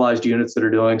specialized units that are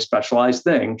doing specialized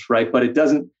things, right? But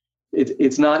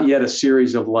it's not yet a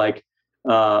series of like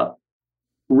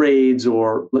raids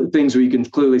or things where you can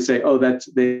clearly say, oh,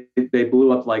 they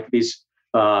blew up like these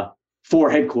 4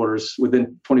 headquarters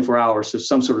within 24 hours. So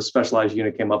some sort of specialized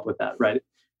unit came up with that, right?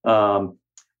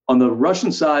 On the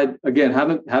Russian side, again,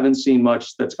 haven't seen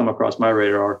much that's come across my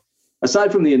radar.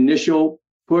 Aside from the initial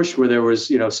push, where there was,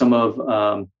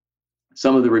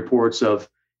 some of the reports of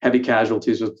heavy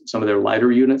casualties with some of their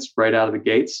lighter units right out of the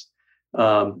gates.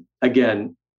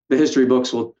 Again, the history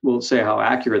books will say how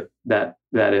accurate that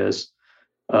is.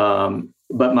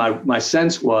 But my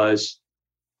sense was,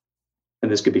 and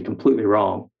this could be completely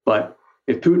wrong, but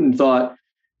if Putin thought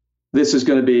this is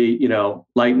going to be,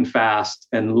 light and fast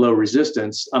and low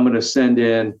resistance, I'm going to send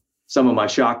in some of my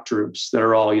shock troops that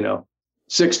are all, 6'2",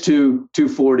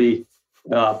 240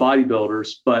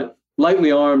 bodybuilders, but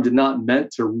lightly armed and not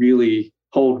meant to really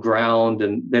hold ground,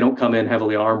 and they don't come in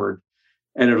heavily armored,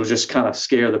 and it'll just kind of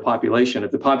scare the population.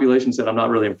 If the population said, I'm not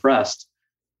really impressed,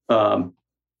 a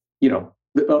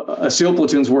SEAL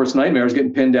platoon's worst nightmare is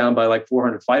getting pinned down by like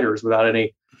 400 fighters without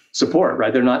any support,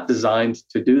 right? They're not designed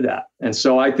to do that. And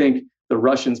so I think the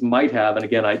Russians might have, and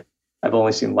again, I've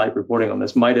only seen light reporting on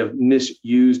this, might have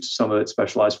misused some of its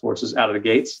specialized forces out of the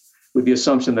gates with the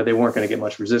assumption that they weren't going to get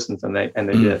much resistance, and they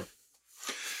did.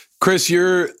 Chris,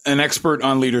 you're an expert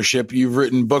on leadership. You've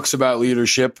written books about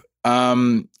leadership.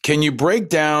 Can you break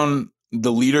down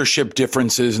the leadership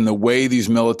differences in the way these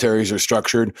militaries are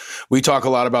structured? We talk a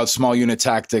lot about small unit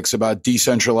tactics, about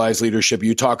decentralized leadership.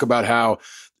 You talk about how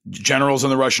generals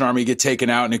in the Russian army get taken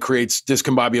out and it creates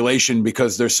discombobulation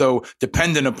because they're so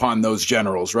dependent upon those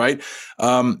generals, right?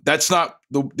 That's not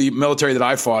the military that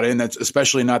I fought in. That's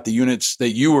especially not the units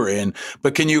that you were in.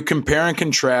 But can you compare and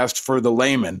contrast for the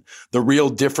layman the real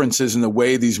differences in the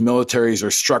way these militaries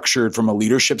are structured from a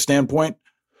leadership standpoint?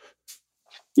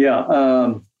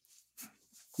 Yeah.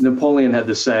 Napoleon had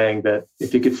this saying that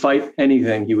if he could fight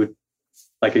anything, he would,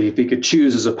 like if he could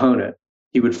choose his opponent,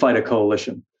 he would fight a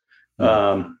coalition.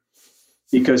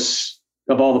 Because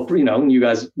of all the,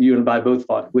 you and I both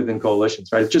fought within coalitions,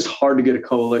 right? It's just hard to get a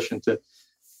coalition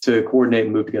to coordinate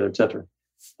and move together, et cetera.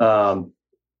 I'm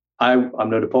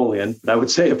no Napoleon, but I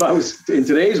would say if I was in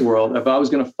today's world, if I was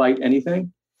going to fight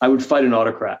anything, I would fight an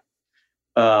autocrat.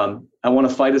 I want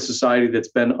to fight a society that's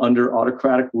been under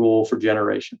autocratic rule for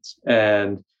generations.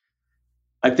 And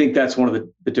I think that's one of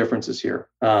the differences here.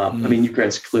 I mean,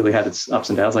 Ukraine's clearly had its ups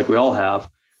and downs like we all have.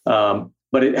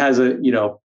 But it has a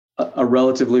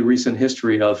relatively recent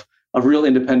history of real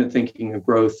independent thinking and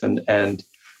growth and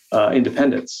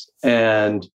independence.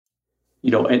 And,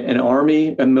 an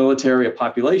army, a military, a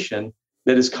population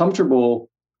that is comfortable.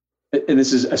 And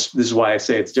this is why I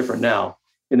say it's different now.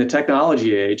 In the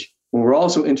technology age, when we're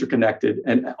also interconnected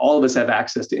and all of us have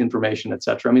access to information, et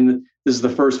cetera. I mean, this is the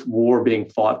first war being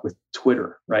fought with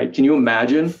Twitter, right? Can you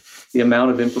imagine the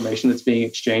amount of information that's being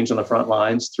exchanged on the front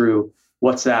lines through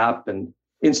WhatsApp and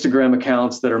Instagram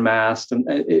accounts that are masked, and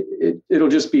it'll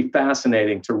just be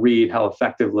fascinating to read how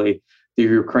effectively the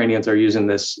Ukrainians are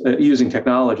using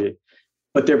technology.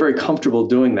 But they're very comfortable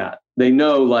doing that. They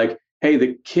know, like, hey,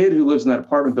 the kid who lives in that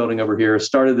apartment building over here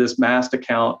started this masked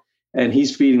account, and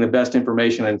he's feeding the best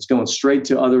information, and it's going straight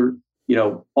to other,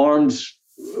 armed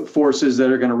forces that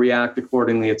are going to react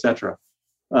accordingly, et cetera.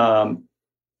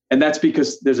 And that's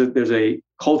because there's a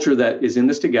culture that is in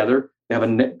this together. They have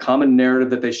a common narrative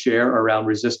that they share around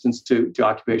resistance to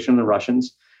occupation of the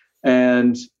Russians.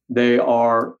 And they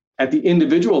are, at the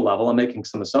individual level, I'm making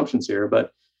some assumptions here,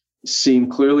 but seem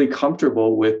clearly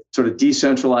comfortable with sort of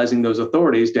decentralizing those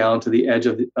authorities down to the edge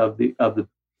of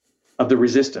the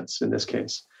resistance in this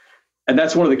case. And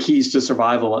that's one of the keys to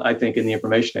survival, I think, in the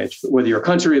information age, whether you're a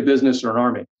country, a business, or an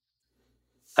army.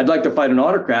 I'd like to fight an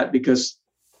autocrat because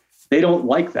they don't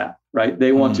like that, right?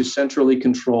 They want to centrally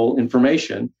control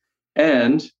information.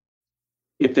 And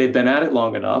if they've been at it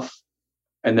long enough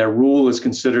and their rule is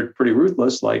considered pretty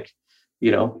ruthless, like,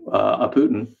 a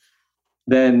Putin,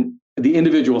 then the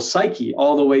individual psyche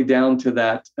all the way down to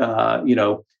that,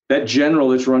 that general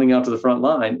that's running out to the front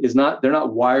line they're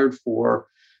not wired for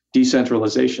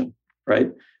decentralization,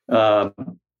 right?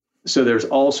 So there's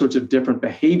all sorts of different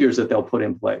behaviors that they'll put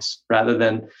in place rather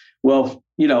than,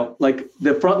 like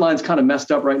the front line's kind of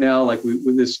messed up right now. Like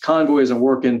this convoy isn't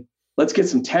working. Let's get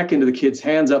some tech into the kids'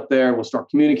 hands up there. We'll start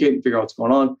communicating, figure out what's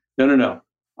going on. No.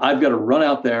 I've got to run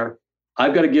out there.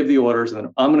 I've got to give the orders, and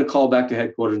then I'm going to call back to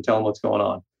headquarters and tell them what's going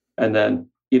on. And then,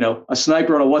 a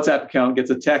sniper on a WhatsApp account gets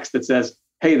a text that says,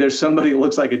 hey, there's somebody who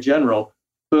looks like a general.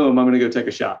 Boom, I'm going to go take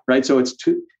a shot, right? So it's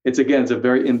a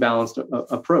very imbalanced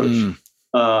approach.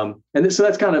 So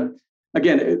that's kind of,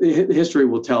 again, history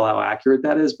will tell how accurate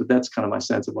that is, but that's kind of my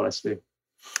sense of what I see.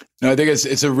 No, I think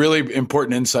it's a really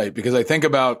important insight, because I think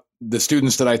about the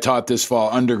students that I taught this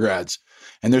fall, undergrads,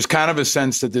 and there's kind of a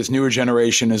sense that this newer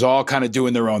generation is all kind of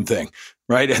doing their own thing,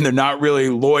 right? And they're not really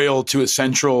loyal to a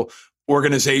central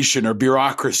organization or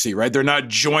bureaucracy, right? They're not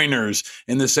joiners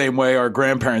in the same way our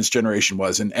grandparents' generation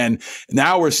was. And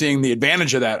now we're seeing the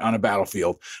advantage of that on a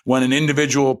battlefield, when an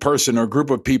individual person or group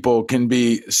of people can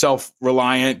be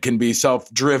self-reliant, can be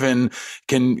self-driven,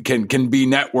 can be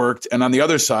networked. And on the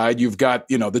other side, you've got,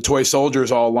 the toy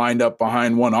soldiers all lined up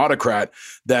behind one autocrat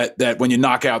that when you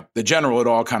knock out the general, it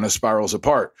all kind of spirals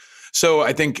apart. So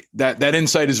I think that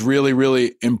insight is really,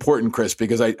 really important, Chris,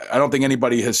 because I don't think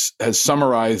anybody has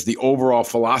summarized the overall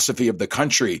philosophy of the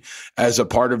country as a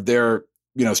part of their,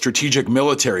 strategic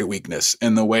military weakness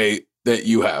in the way that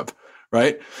you have,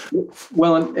 right?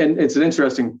 Well, and it's an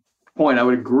interesting point. I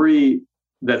would agree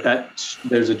that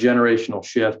there's a generational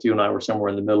shift. You and I were somewhere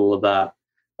in the middle of that,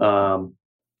 on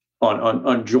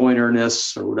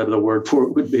joinerness, or whatever the word for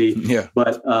it would be. Yeah.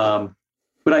 But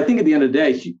I think at the end of the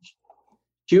day,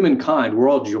 humankind, we're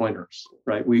all joiners,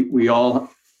 right? We all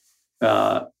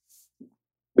find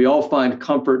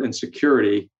comfort and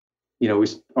security. We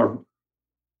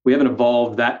haven't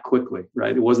evolved that quickly,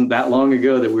 right? It wasn't that long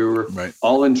ago that we were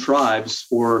all in tribes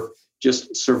for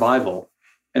just survival,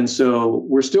 and so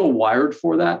we're still wired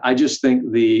for that. I just think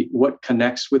what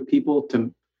connects with people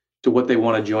to what they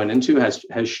want to join into has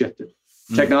shifted.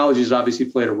 Technology has obviously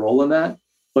played a role in that,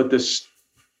 but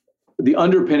the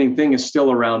underpinning thing is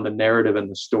still around the narrative and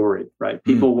the story, right?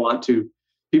 People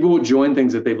will join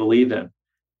things that they believe in.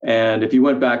 And if you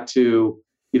went back to,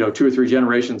 2 or 3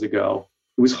 generations ago,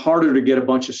 it was harder to get a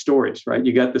bunch of stories, right?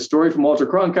 You got the story from Walter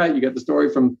Cronkite, you got the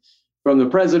story from the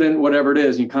president, whatever it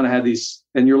is. You kind of had these,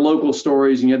 and your local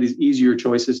stories, and you had these easier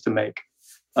choices to make.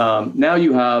 Now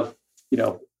you have,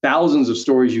 thousands of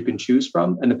stories you can choose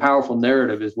from, and the powerful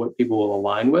narrative is what people will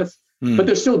align with. But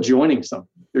they're still joining something.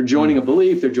 They're joining a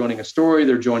belief. They're joining a story.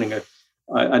 They're joining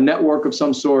a network of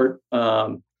some sort.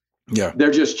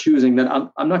 They're just choosing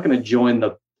that I'm not going to join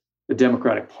the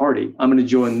Democratic Party. I'm going to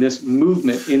join this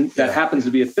movement that happens to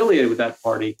be affiliated with that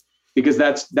party, because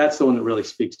that's the one that really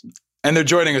speaks to me. And they're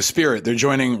joining a spirit. They're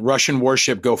joining Russian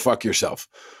worship. Go fuck yourself.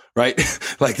 Right?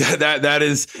 Like that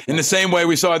is in the same way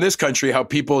we saw in this country how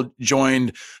people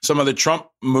joined some of the Trump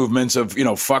movements of,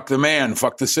 fuck the man,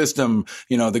 fuck the system,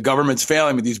 the government's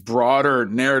failing, with these broader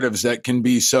narratives that can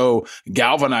be so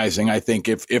galvanizing, I think,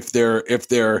 if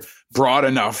they're broad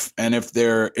enough and if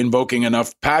they're invoking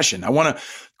enough passion.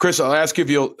 Chris, I'll ask you if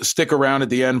you'll stick around at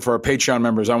the end for our Patreon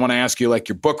members. I want to ask you like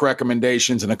your book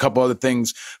recommendations and a couple other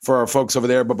things for our folks over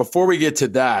there. But before we get to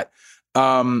that,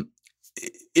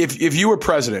 if you were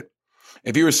president,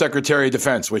 if you were Secretary of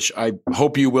Defense, which I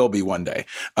hope you will be one day,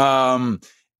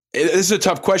 this is a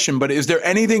tough question, but is there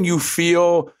anything you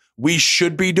feel we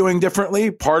should be doing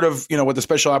differently. Part of, what the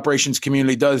special operations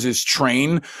community does is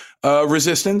train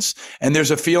resistance. And there's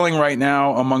a feeling right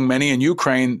now among many in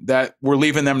Ukraine that we're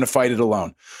leaving them to fight it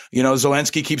alone.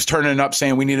 Zelensky keeps turning up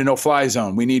saying we need a no-fly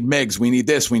zone. We need MiGs. We need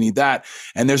this. We need that.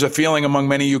 And there's a feeling among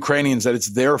many Ukrainians that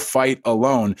it's their fight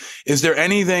alone. Is there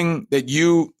anything that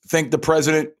you think the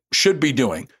president should be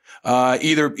doing?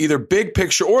 Either big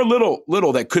picture or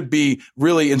little that could be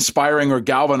really inspiring or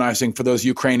galvanizing for those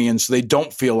Ukrainians so they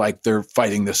don't feel like they're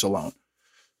fighting this alone?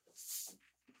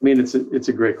 I mean, it's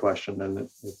a great question, and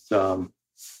it's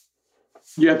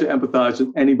you have to empathize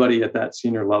with anybody at that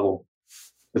senior level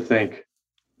to think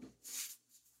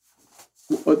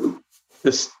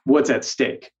what's at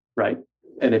stake, right?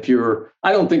 And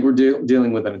I don't think we're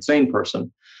dealing with an insane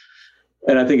person.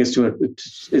 And I think it's to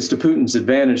Putin's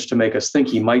advantage to make us think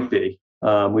he might be.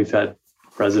 We've had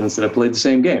presidents that have played the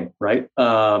same game, right?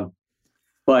 But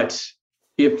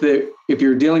if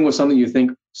you're dealing with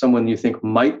someone you think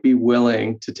might be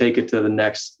willing to take it to the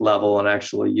next level and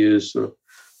actually use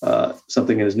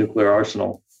something in his nuclear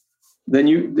arsenal, then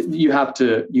you have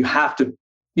to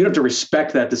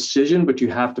respect that decision, but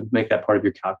you have to make that part of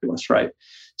your calculus, right?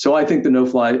 So I think the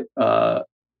no-fly.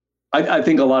 I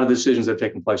think a lot of the decisions that have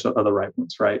taken place are the right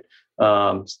ones, right?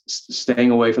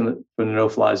 Staying away from the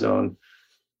no-fly zone,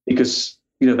 because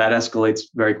that escalates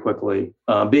very quickly.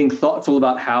 Being thoughtful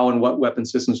about how and what weapon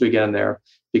systems we get in there,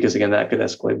 because again, that could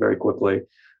escalate very quickly.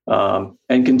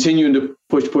 And continuing to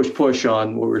push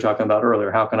on what we were talking about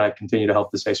earlier. How can I continue to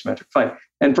help this asymmetric fight?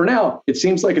 And for now, it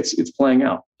seems like it's playing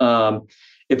out.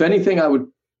 If anything, I would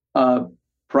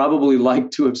probably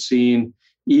like to have seen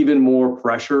even more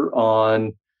pressure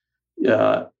on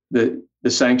the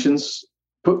sanctions,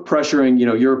 pressuring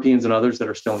Europeans and others that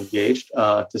are still engaged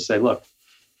to say, look,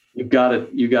 you got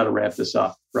to ramp this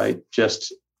up, right?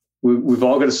 Just we've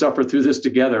all got to suffer through this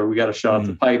together. We got to shut off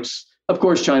the pipes. Of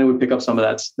course, China would pick up some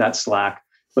of that slack,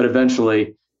 but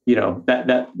eventually,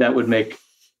 that would make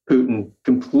Putin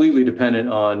completely dependent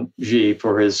on Xi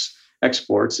for his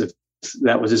exports if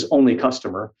that was his only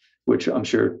customer, which I'm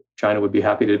sure China would be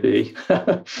happy to be.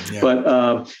 Yeah.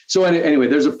 But so anyway,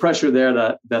 there's a pressure there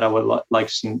that I would like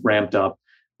to see ramped up.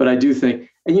 But I do think,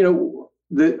 and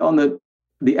on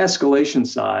the escalation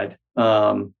side,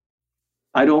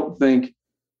 I don't think,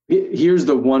 here's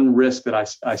the one risk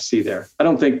that I see there. I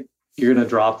don't think you're going to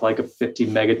drop like a 50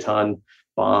 megaton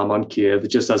bomb on Kiev. It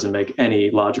just doesn't make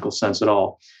any logical sense at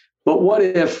all. But what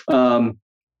if Putin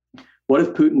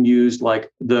used like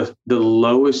the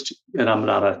lowest, and I'm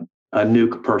not a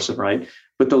nuke person, right?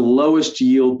 But the lowest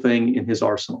yield thing in his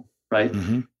arsenal, right?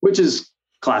 Mm-hmm. Which is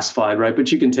classified, right?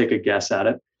 But you can take a guess at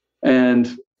it.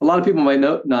 And a lot of people might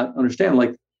not understand,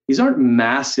 like, these aren't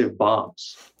massive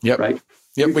bombs, yep. Right?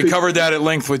 Yep, we covered that at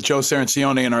length with Joe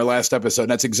Cerancione in our last episode.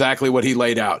 And that's exactly what he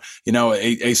laid out.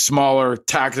 A smaller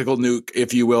tactical nuke,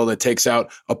 if you will, that takes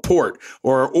out a port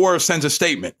or sends a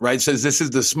statement, right? Says this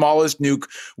is the smallest nuke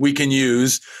we can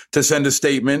use to send a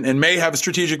statement, and may have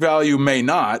strategic value, may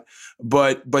not,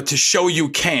 but to show you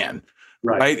can.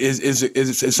 Right.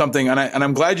 Is something, and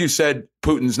I'm glad you said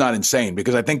Putin's not insane,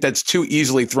 because I think that's too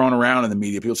easily thrown around in the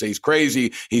media. People say he's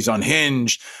crazy, he's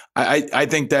unhinged. I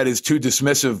think that is too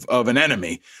dismissive of an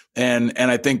enemy, and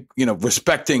I think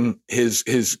respecting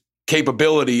his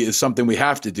capability is something we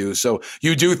have to do. So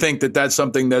you do think that that's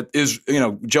something that is,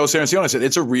 Joe Cerancione said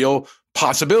it's a real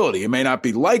possibility. It may not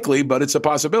be likely, but it's a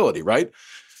possibility, right?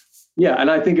 Yeah,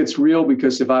 and I think it's real,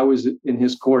 because if I was in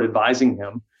his court advising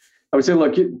him, I would say,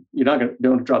 look, you're not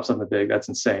going to drop something big. That's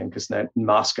insane, because then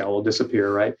Moscow will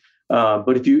disappear, right?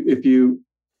 But if you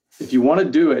want to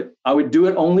do it, I would do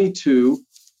it only to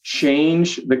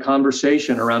change the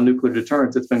conversation around nuclear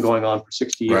deterrence that's been going on for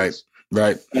 60 years.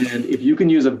 Right. And if you can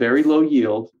use a very low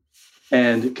yield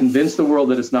and convince the world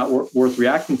that it's not worth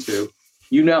reacting to,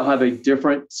 you now have a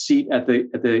different seat at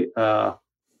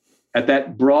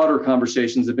that broader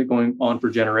conversations that have been going on for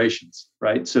generations,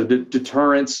 right? So the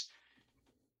deterrence.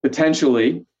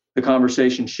 Potentially, the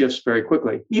conversation shifts very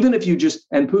quickly. Even if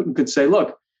and Putin could say,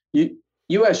 look,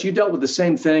 U.S., you dealt with the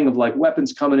same thing of like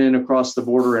weapons coming in across the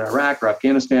border in Iraq or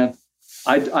Afghanistan.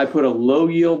 I put a low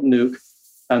yield nuke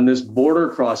on this border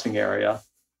crossing area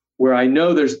where I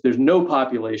know there's no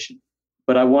population,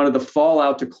 but I wanted the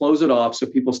fallout to close it off so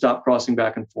people stop crossing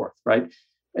back and forth, right?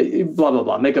 Blah, blah,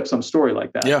 blah. Make up some story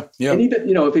like that. Yeah. And even,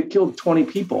 if it killed 20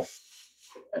 people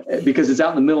because it's out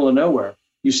in the middle of nowhere,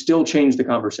 you still change the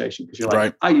conversation, because you're like,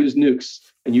 right. I use nukes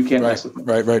and you can't mess with me.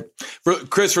 Right.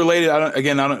 Chris, related, I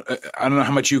don't know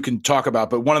how much you can talk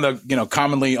about, but one of the,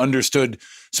 commonly understood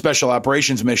special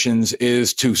operations missions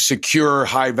is to secure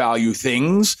high value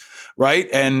things. Right.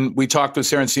 And we talked with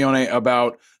Cerancione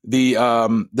about the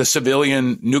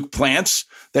civilian nuke plants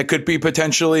that could be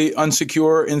potentially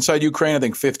unsecure inside Ukraine. I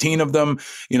think 15 of them.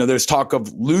 There's talk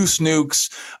of loose nukes.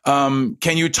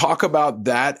 Can you talk about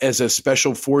that as a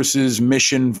special forces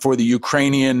mission for the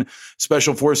Ukrainian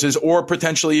special forces, or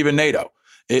potentially even NATO?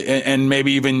 And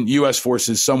maybe even U.S.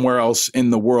 forces somewhere else in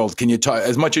the world? Can you talk,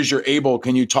 as much as you're able,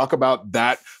 can you talk about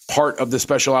that part of the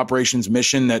special operations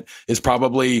mission that is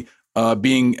probably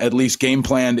being at least game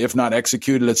planned, if not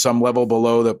executed at some level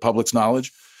below the public's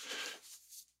knowledge?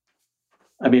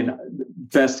 I mean,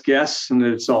 best guess, and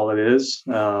it's all it is,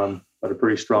 but a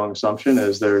pretty strong assumption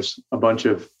is there's a bunch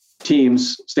of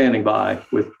teams standing by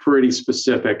with pretty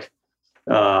specific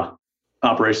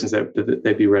operations that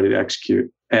they'd be ready to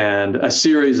execute, and a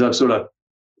series of sort of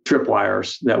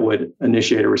tripwires that would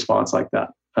initiate a response like that.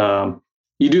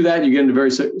 You do that, you get into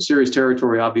very serious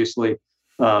territory, obviously,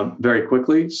 very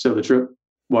quickly. So the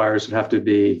tripwires would have to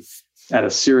be at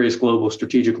a serious global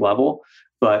strategic level.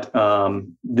 But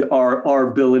our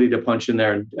ability to punch in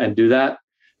there and do that,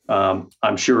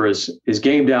 I'm sure is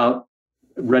gamed out,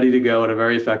 ready to go at a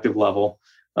very effective level,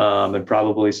 and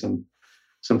probably some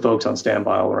folks on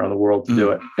standby all around the world to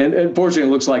do it. And fortunately,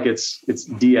 it looks like it's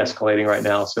de-escalating right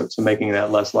now, so making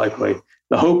that less likely.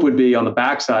 The hope would be on the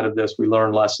backside of this, we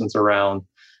learn lessons around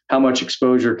how much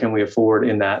exposure can we afford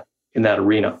in that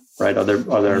arena, right?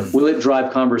 Will it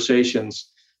drive conversations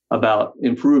about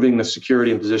improving the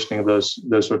security and positioning of those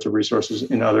sorts of resources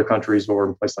in other countries or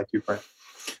in a place like Ukraine?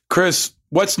 Chris,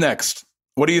 what's next?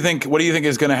 What do you think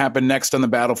is going to happen next on the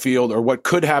battlefield, or what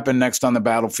could happen next on the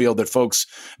battlefield that folks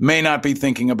may not be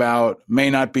thinking about, may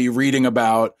not be reading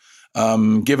about,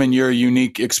 given your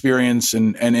unique experience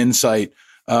and insight?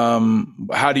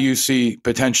 How do you see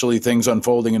potentially things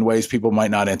unfolding in ways people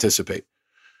might not anticipate?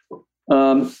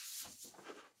 Again,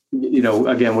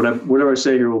 whatever I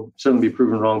say here will certainly be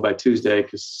proven wrong by Tuesday,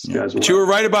 because you were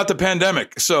right about the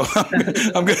pandemic. So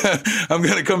I'm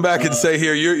gonna come back and say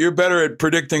here, you're better at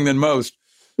predicting than most.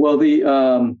 Well,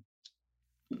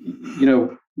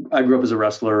 I grew up as a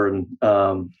wrestler, and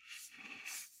I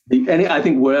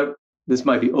think this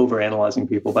might be overanalyzing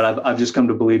people, but I've just come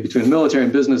to believe between the military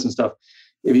and business and stuff,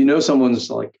 if you know someone's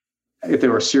like, if they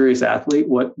were a serious athlete,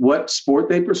 what sport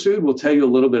they pursued will tell you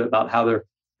a little bit about how they're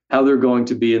going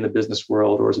to be in the business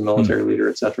world or as a military leader,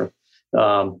 et cetera.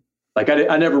 I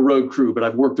never rode crew, but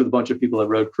I've worked with a bunch of people that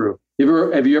rode crew.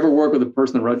 Have you ever worked with a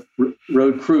person that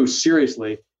rode crew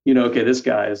seriously? Okay, this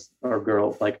guy is, or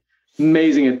girl, like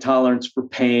amazing at tolerance for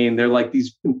pain. They're like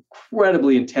these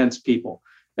incredibly intense people.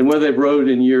 And whether they've rode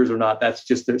in years or not, that's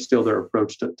just still their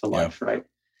approach to life, right?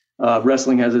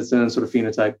 Wrestling has its own sort of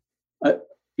phenotype.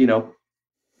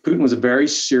 Putin was a very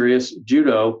serious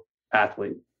judo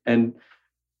athlete, and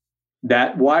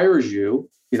that wires you.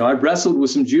 I've wrestled with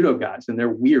some judo guys, and they're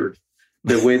weird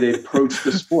the way they approach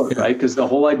the sport, right? Because the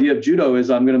whole idea of judo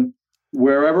is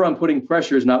wherever I'm putting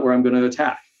pressure is not where I'm going to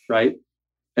attack, right?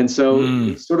 And so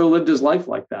he sort of lived his life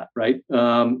like that, right?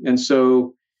 And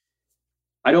so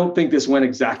I don't think this went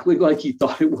exactly like he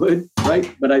thought it would,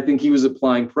 right? But I think he was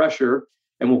applying pressure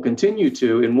and will continue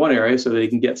to in one area so that he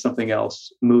can get something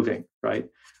else moving, right?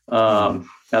 Now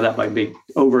that might be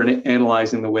over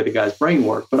analyzing the way the guy's brain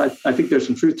worked, but I think there's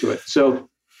some truth to it. So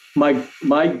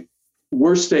my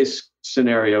worst case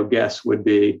scenario guess would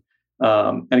be,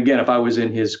 and again, if I was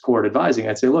in his court advising,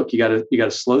 I'd say, look, you got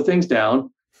to slow things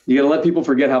down. You got to let people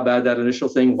forget how bad that initial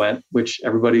thing went, which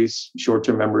everybody's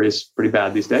short-term memory is pretty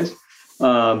bad these days.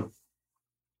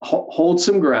 Hold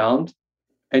some ground,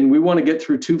 and we want to get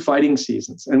through 2 fighting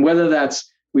seasons. And whether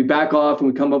that's we back off and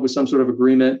we come up with some sort of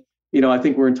agreement, I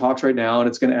think we're in talks right now, and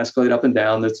it's going to escalate up and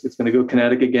down. It's going to go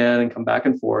kinetic again and come back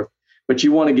and forth. But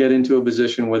you want to get into a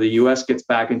position where the U.S. gets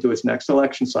back into its next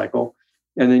election cycle,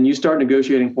 and then you start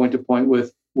negotiating point to point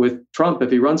with Trump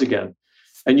if he runs again.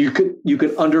 And you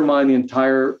could undermine the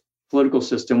entire political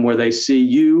system where they see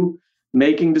you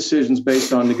making decisions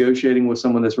based on negotiating with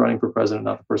someone that's running for president,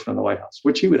 not the person in the White House,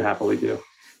 which he would happily do.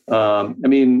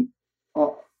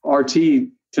 RT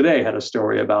today had a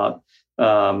story about,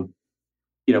 Biden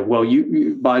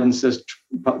says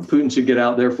Putin should get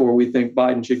out, therefore we think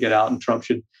Biden should get out and Trump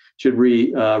should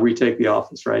retake the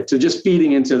office, right? So just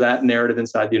feeding into that narrative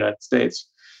inside the United States.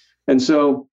 And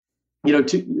so,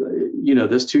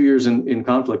 this 2 years in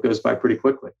conflict goes by pretty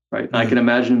quickly, right? Mm-hmm. I can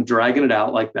imagine him dragging it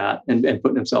out like that and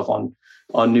putting himself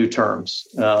on new terms.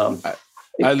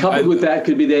 Coupled with that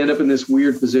could be they end up in this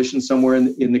weird position somewhere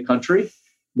in the country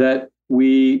that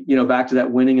we, back to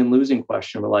that winning and losing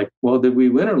question. We're like, well, did we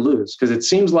win or lose? Because it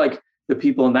seems like the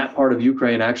people in that part of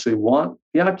Ukraine actually want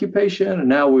the occupation, and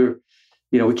now we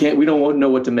don't know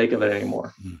what to make of it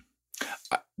anymore.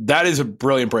 That is a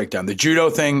brilliant breakdown. The judo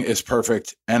thing is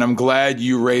perfect. And I'm glad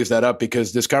you raised that up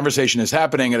because this conversation is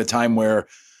happening at a time where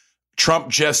Trump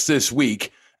just this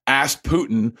week asked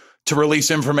Putin to release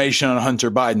information on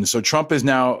Hunter Biden. So Trump is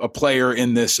now a player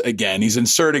in this again. He's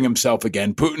inserting himself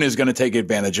again. Putin is going to take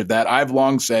advantage of that. I've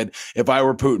long said if I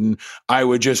were Putin, I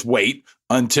would just wait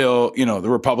until, the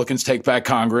Republicans take back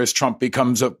Congress, Trump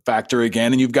becomes a factor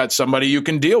again, and you've got somebody you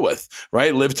can deal with,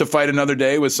 right? Live to fight another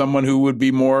day with someone who would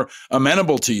be more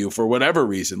amenable to you for whatever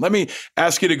reason. Let me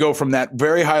ask you to go from that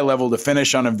very high level to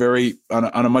finish on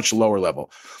a much lower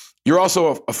level. You're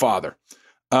also a father.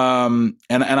 And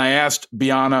I asked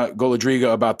Bianna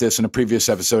Golodriga about this in a previous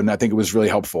episode, and I think it was really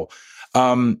helpful.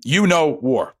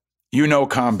 War,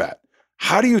 combat.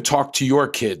 How do you talk to your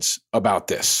kids about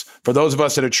this? For those of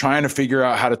us that are trying to figure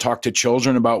out how to talk to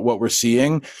children about what we're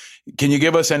seeing, can you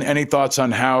give us any thoughts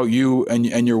on how you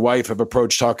and your wife have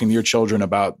approached talking to your children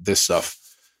about this stuff?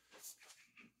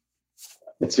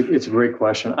 It's a great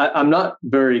question. I'm not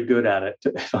very good at it,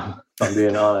 if I'm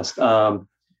being honest.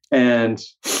 And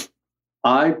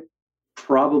I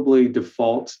probably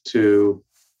default to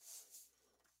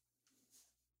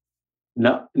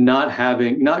not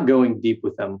going deep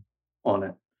with them on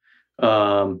it.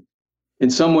 In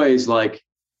some ways, like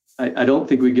I don't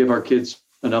think we give our kids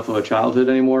enough of a childhood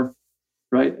anymore,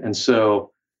 right? And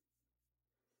so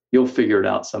you'll figure it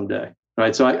out someday,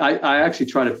 right? So I actually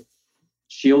try to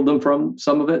shield them from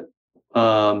some of it,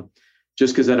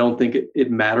 just because I don't think it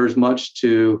matters much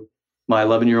to my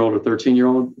 11-year-old or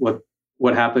 13-year-old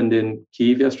what happened in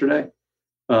Kyiv yesterday.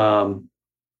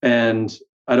 And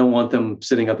I don't want them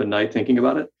sitting up at night thinking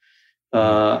about it.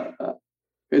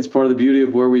 It's part of the beauty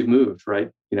of where we've moved, right?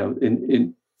 You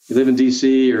live in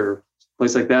DC or a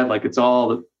place like that, like it's all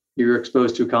that you're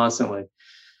exposed to constantly.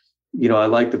 I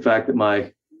like the fact that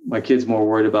my kid's more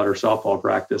worried about her softball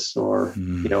practice or,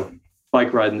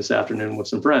 bike riding this afternoon with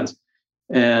some friends.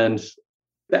 And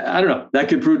I don't know, that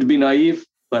could prove to be naive,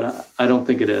 but I don't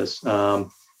think it is.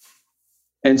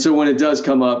 And so when it does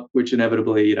come up, which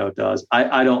inevitably, it does,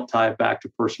 I don't tie it back to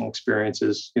personal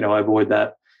experiences. I avoid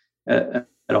that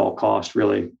at all costs,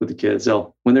 really, with the kids.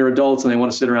 When they're adults and they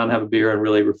want to sit around and have a beer and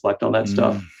really reflect on that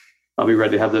stuff, I'll be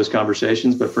ready to have those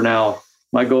conversations. But for now,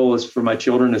 my goal is for my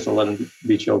children is to let them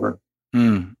be children.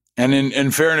 And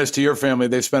in fairness to your family,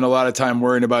 they've spent a lot of time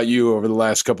worrying about you over the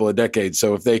last couple of decades.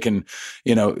 So if they can,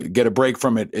 get a break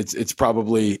from it, it's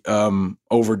probably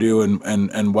overdue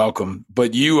and welcome.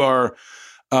 But you are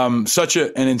such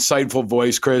an insightful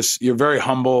voice, Chris. You're very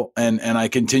humble, and I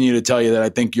continue to tell you that I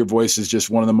think your voice is just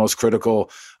one of the most critical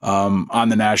on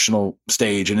the national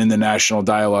stage and in the national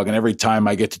dialogue. And every time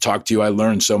I get to talk to you, I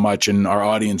learn so much, and our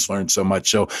audience learns so much.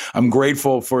 So I'm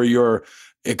grateful for your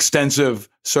extensive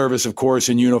service, of course,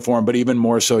 in uniform, but even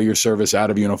more so your service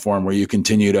out of uniform, where you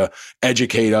continue to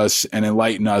educate us and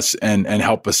enlighten us and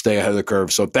help us stay ahead of the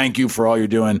curve. So thank you for all you're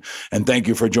doing. And thank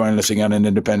you for joining us again in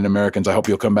Independent Americans. I hope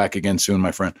you'll come back again soon,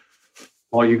 my friend.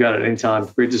 Oh, you got it. Anytime.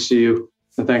 Great to see you.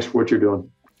 And thanks for what you're doing.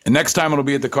 And next time it'll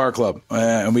be at the Car Club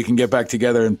and we can get back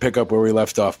together and pick up where we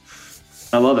left off.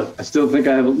 I love it. I still think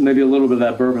I have maybe a little bit of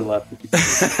that bourbon left.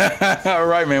 All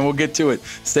right, man. We'll get to it.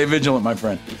 Stay vigilant, my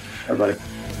friend. Everybody.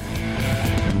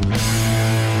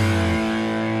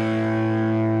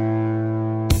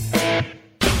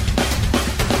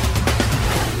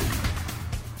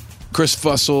 Chris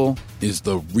Fussell is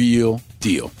the real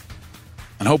deal.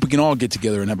 And I hope we can all get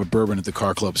together and have a bourbon at the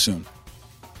Car Club soon.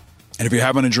 And if you're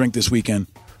having a drink this weekend,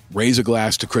 raise a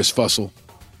glass to Chris Fussell.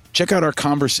 Check out our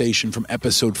conversation from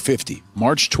episode 50,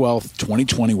 March 12th,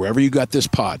 2020, wherever you got this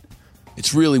pod.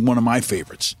 It's really one of my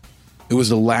favorites. It was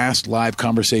the last live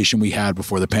conversation we had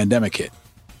before the pandemic hit.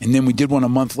 And then we did one a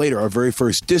month later, our very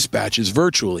first dispatches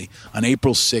virtually on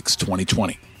April 6,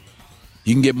 2020.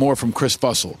 You can get more from Chris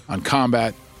Fussell on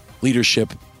combat,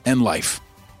 leadership, and life.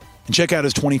 And check out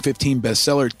his 2015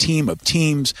 bestseller, Team of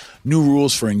Teams, New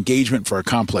Rules for Engagement for a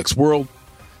Complex World.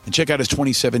 And check out his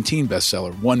 2017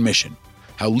 bestseller, One Mission,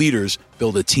 How Leaders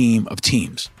Build a Team of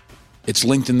Teams. It's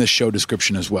linked in this show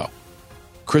description as well.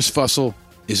 Chris Fussell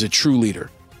is a true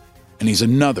leader, and he's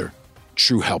another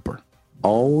true helper.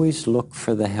 Always look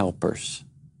for the helpers.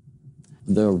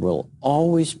 There will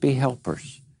always be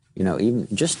helpers, even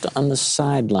just on the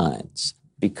sidelines.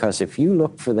 Because if you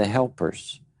look for the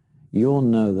helpers, you'll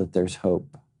know that there's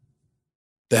hope.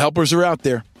 The helpers are out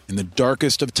there. In the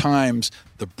darkest of times,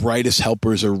 the brightest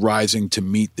helpers are rising to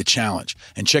meet the challenge.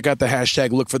 And check out the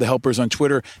hashtag Look for the Helpers on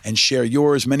Twitter and share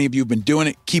yours. Many of you have been doing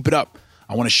it. Keep it up.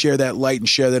 I want to share that light and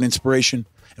share that inspiration.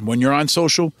 And when you're on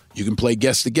social, you can play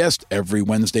Guest to Guest every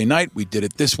Wednesday night. We did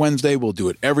it this Wednesday. We'll do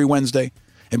it every Wednesday.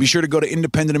 And be sure to go to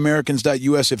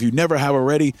independentamericans.us. If you never have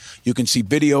already, you can see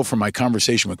video from my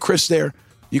conversation with Chris there.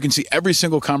 You can see every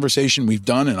single conversation we've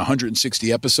done in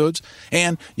 160 episodes.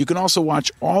 And you can also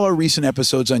watch all our recent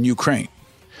episodes on Ukraine.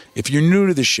 If you're new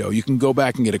to the show, you can go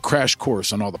back and get a crash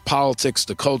course on all the politics,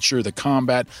 the culture, the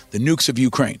combat, the nukes of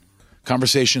Ukraine.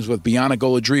 Conversations with Bianca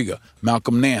Golodryga,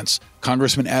 Malcolm Nance,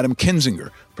 Congressman Adam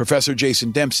Kinzinger, Professor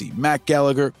Jason Dempsey, Matt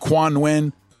Gallagher, Quan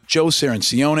Nguyen, Joe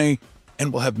Cerancione,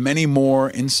 and we'll have many more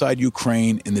inside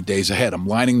Ukraine in the days ahead. I'm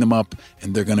lining them up,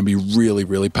 and they're going to be really,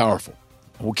 really powerful.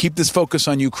 We'll keep this focus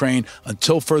on Ukraine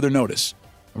until further notice.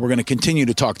 And we're going to continue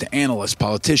to talk to analysts,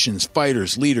 politicians,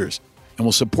 fighters, leaders, and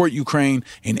we'll support Ukraine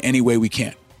in any way we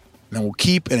can. And then we'll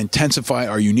keep and intensify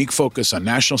our unique focus on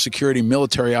national security,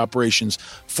 military operations,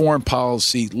 foreign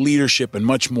policy, leadership, and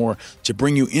much more to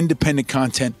bring you independent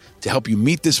content to help you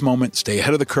meet this moment, stay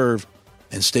ahead of the curve,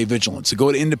 and stay vigilant. So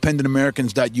go to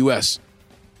independentamericans.us.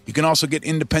 You can also get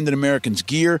Independent Americans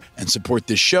gear and support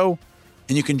this show,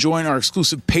 and you can join our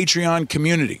exclusive Patreon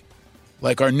community,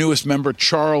 like our newest member,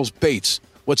 Charles Bates.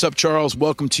 What's up, Charles?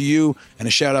 Welcome to you, and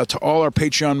a shout out to all our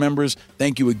Patreon members.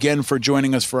 Thank you again for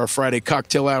joining us for our Friday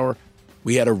cocktail hour.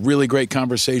 We had a really great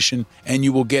conversation, and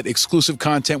you will get exclusive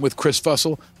content with Chris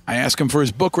Fussell. I ask him for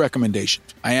his book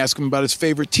recommendations. I ask him about his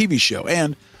favorite TV show,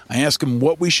 and I ask him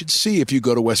what we should see if you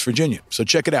go to West Virginia. So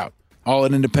check it out, all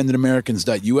at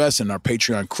independentamericans.us and our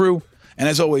Patreon crew. And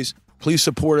as always, please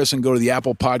support us and go to the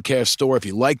Apple Podcast Store. If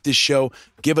you like this show,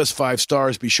 give us 5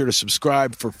 stars. Be sure to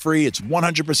subscribe for free. It's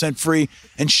 100% free.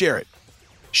 And share it.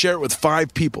 Share it with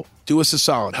 5 people. Do us a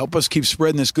solid. Help us keep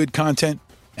spreading this good content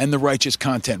and the righteous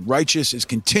content. Righteous is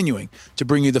continuing to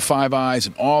bring you the 5 eyes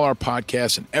and all our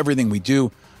podcasts and everything we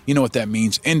do. You know what that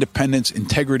means. Independence,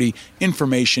 integrity,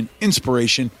 information,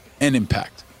 inspiration, and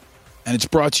impact. And it's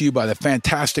brought to you by the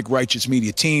fantastic Righteous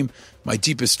Media team. My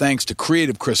deepest thanks to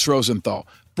creative Chris Rosenthal,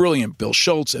 brilliant Bill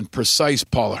Schultz, and precise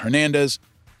Paula Hernandez.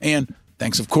 And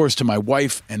thanks, of course, to my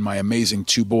wife and my amazing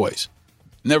 2 boys.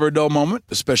 Never a dull moment,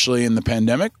 especially in the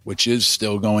pandemic, which is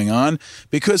still going on,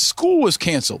 because school was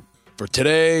canceled for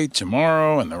today,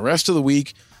 tomorrow, and the rest of the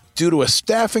week due to a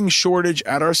staffing shortage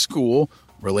at our school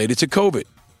related to COVID.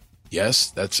 Yes,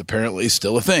 that's apparently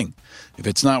still a thing. If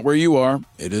it's not where you are,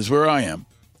 it is where I am.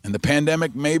 And the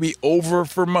pandemic may be over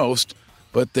for most,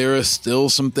 but there are still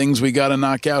some things we got to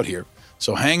knock out here.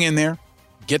 So hang in there,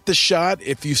 get the shot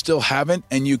if you still haven't,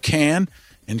 and you can,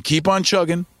 and keep on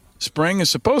chugging. Spring is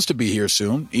supposed to be here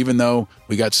soon, even though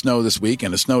we got snow this week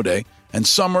and a snow day, and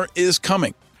summer is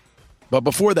coming. But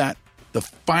before that, the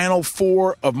Final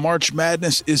Four of March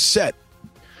Madness is set.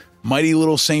 Mighty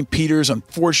little St. Peter's,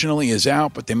 unfortunately, is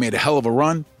out, but they made a hell of a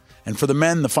run. And for the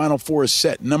men, the Final Four is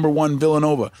set. Number 1,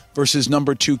 Villanova versus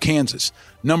number 2, Kansas.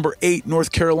 Number 8,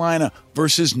 North Carolina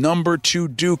versus number 2,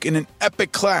 Duke, in an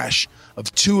epic clash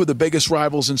of 2 of the biggest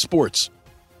rivals in sports.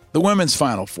 The women's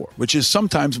Final Four, which is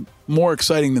sometimes more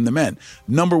exciting than the men.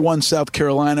 Number 1, South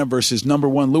Carolina versus number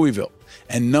 1, Louisville.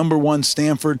 And number 1,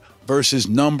 Stanford versus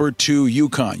number 2,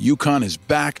 UConn. UConn is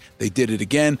back. They did it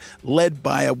again, led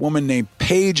by a woman named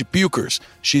Paige Buchers.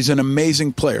 She's an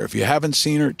amazing player. If you haven't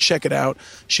seen her, check it out.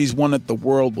 She's one that the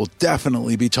world will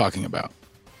definitely be talking about.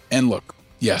 And look,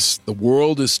 yes, the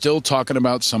world is still talking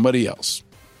about somebody else.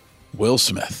 Will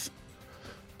Smith.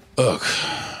 Ugh.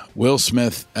 Will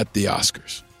Smith at the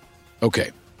Oscars.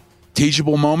 Okay.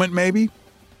 Teachable moment, maybe?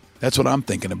 That's what I'm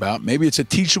thinking about. Maybe it's a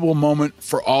teachable moment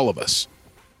for all of us.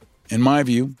 In my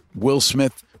view, Will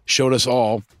Smith showed us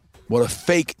all what a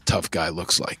fake tough guy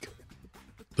looks like.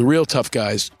 The real tough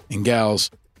guys and gals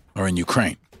are in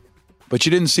Ukraine. But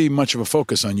you didn't see much of a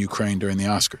focus on Ukraine during the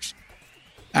Oscars.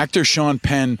 Actor Sean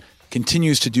Penn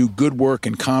continues to do good work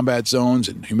in combat zones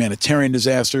and humanitarian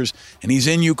disasters, and he's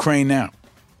in Ukraine now.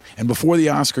 And before the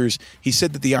Oscars, he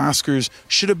said that the Oscars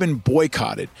should have been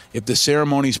boycotted if the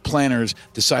ceremony's planners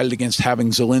decided against having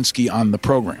Zelensky on the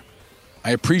program.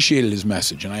 I appreciated his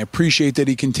message, and I appreciate that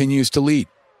he continues to lead.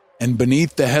 And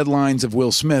beneath the headlines of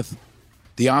Will Smith,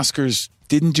 the Oscars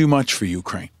didn't do much for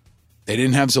Ukraine. They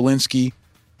didn't have Zelensky.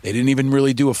 They didn't even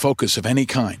really do a focus of any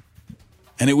kind.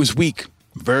 And it was weak,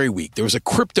 very weak. There was a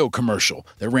crypto commercial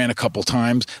that ran a couple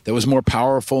times that was more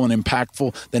powerful and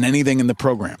impactful than anything in the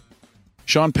program.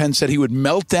 Sean Penn said he would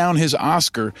melt down his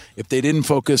Oscar if they didn't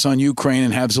focus on Ukraine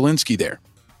and have Zelensky there.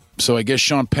 So I guess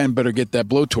Sean Penn better get that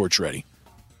blowtorch ready.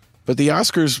 But the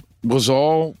Oscars was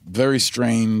all very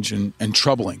strange and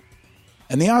troubling.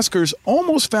 And the Oscars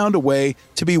almost found a way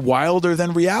to be wilder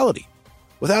than reality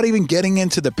without even getting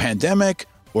into the pandemic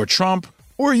or Trump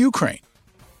or Ukraine.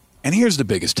 And here's the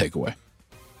biggest takeaway.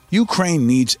 Ukraine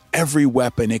needs every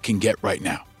weapon it can get right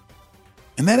now.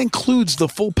 And that includes the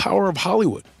full power of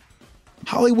Hollywood.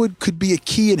 Hollywood could be a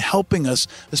key in helping us,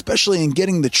 especially in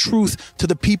getting the truth to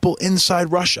the people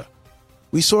inside Russia.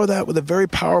 We saw that with a very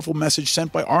powerful message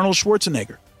sent by Arnold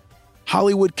Schwarzenegger.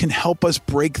 Hollywood can help us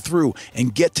break through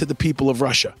and get to the people of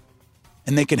Russia,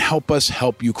 and they can help us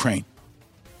help Ukraine.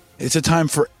 It's a time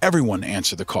for everyone to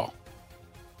answer the call,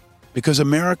 because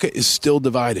America is still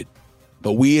divided,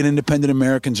 but we at Independent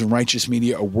Americans and Righteous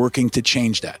Media are working to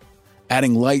change that,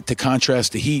 adding light to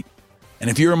contrast to heat. And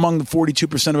if you're among the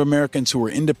 42% of Americans who are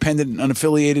independent and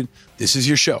unaffiliated, this is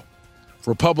your show.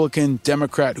 Republican,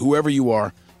 Democrat, whoever you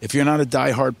are, if you're not a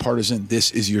diehard partisan,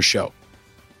 this is your show.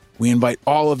 We invite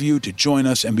all of you to join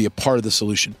us and be a part of the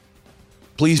solution.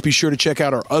 Please be sure to check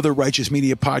out our other Righteous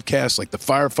Media podcasts like The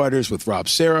Firefighters with Rob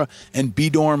Serra and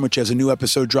B-Dorm, which has a new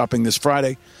episode dropping this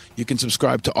Friday. You can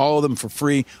subscribe to all of them for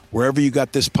free wherever you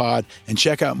got this pod, and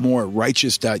check out more at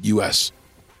righteous.us.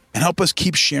 And help us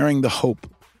keep sharing the hope,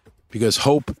 because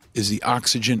hope is the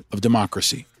oxygen of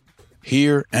democracy,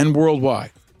 here and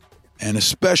worldwide, and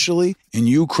especially in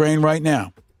Ukraine right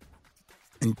now.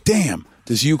 And damn,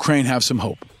 does Ukraine have some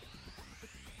hope.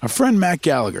 Our friend Matt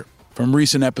Gallagher from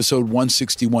recent episode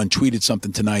 161 tweeted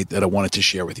something tonight that I wanted to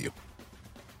share with you.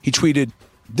 He tweeted,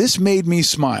 "This made me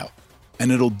smile,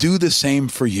 and it'll do the same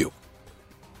for you."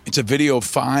 It's a video of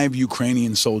 5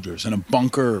 Ukrainian soldiers in a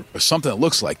bunker or something that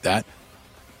looks like that,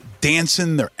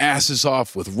 dancing their asses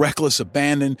off with reckless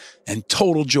abandon and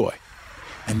total joy.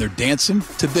 And they're dancing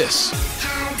to this.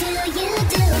 How do you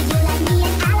do? You like me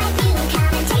and I like you.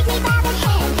 Come and take me by the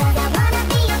hand, 'cause I wanna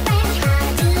be your friend.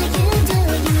 How do you do?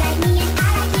 You like me and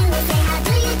I like you. Say, how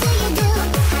do you do?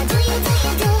 How do you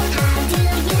do? How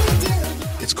do you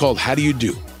do? It's called How Do You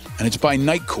Do? And it's by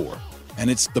Nightcore. And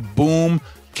it's the Boom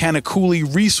Kanakuli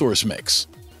Resource Mix,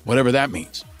 whatever that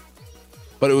means.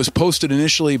 But it was posted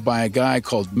initially by a guy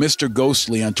called Mr.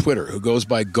 Ghostly on Twitter, who goes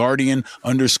by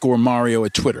Guardian_Mario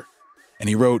at Twitter. And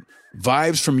he wrote,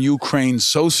 "Vibes from Ukraine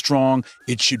so strong,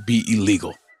 it should be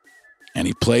illegal." And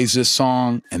he plays this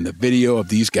song and the video of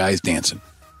these guys dancing.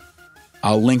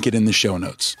 I'll link it in the show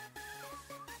notes.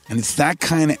 And it's that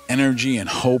kind of energy and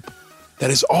hope that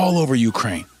is all over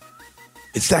Ukraine.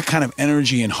 It's that kind of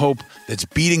energy and hope that's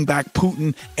beating back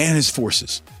Putin and his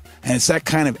forces. And it's that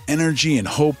kind of energy and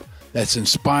hope that's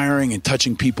inspiring and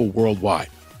touching people worldwide.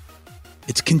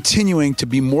 It's continuing to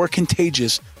be more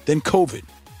contagious than COVID.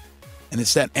 And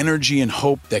it's that energy and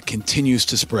hope that continues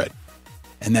to spread.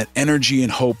 And that energy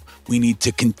and hope we need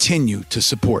to continue to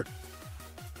support.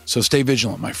 So stay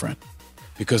vigilant, my friend,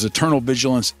 because eternal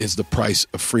vigilance is the price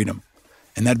of freedom.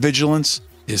 And that vigilance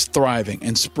is thriving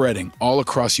and spreading all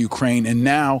across Ukraine and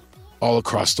now all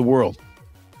across the world.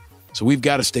 So we've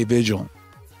got to stay vigilant.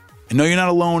 And no, you're not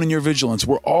alone in your vigilance.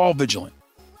 We're all vigilant.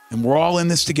 And we're all in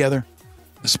this together,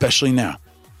 especially now.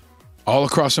 All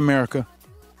across America,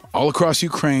 all across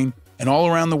Ukraine, and all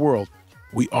around the world,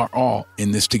 we are all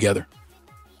in this together.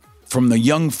 From the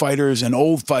young fighters and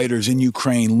old fighters in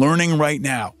Ukraine learning right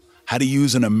now how to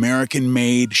use an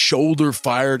American-made,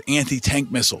 shoulder-fired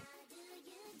anti-tank missile,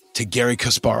 to Gary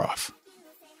Kasparov.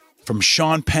 From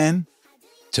Sean Penn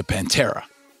to Pantera.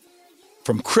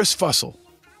 From Chris Fussell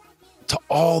to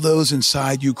all those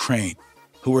inside Ukraine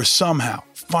who are somehow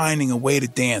finding a way to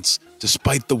dance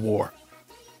despite the war.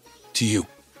 To you.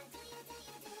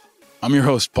 I'm your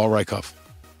host, Paul Rieckhoff.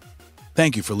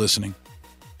 Thank you for listening.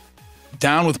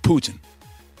 Down with Putin.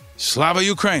 Slava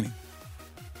Ukraini.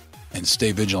 And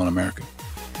stay vigilant, America.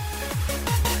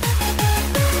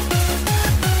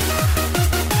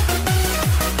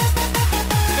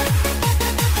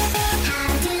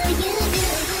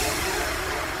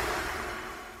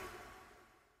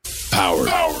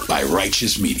 Powered by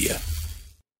Righteous Media.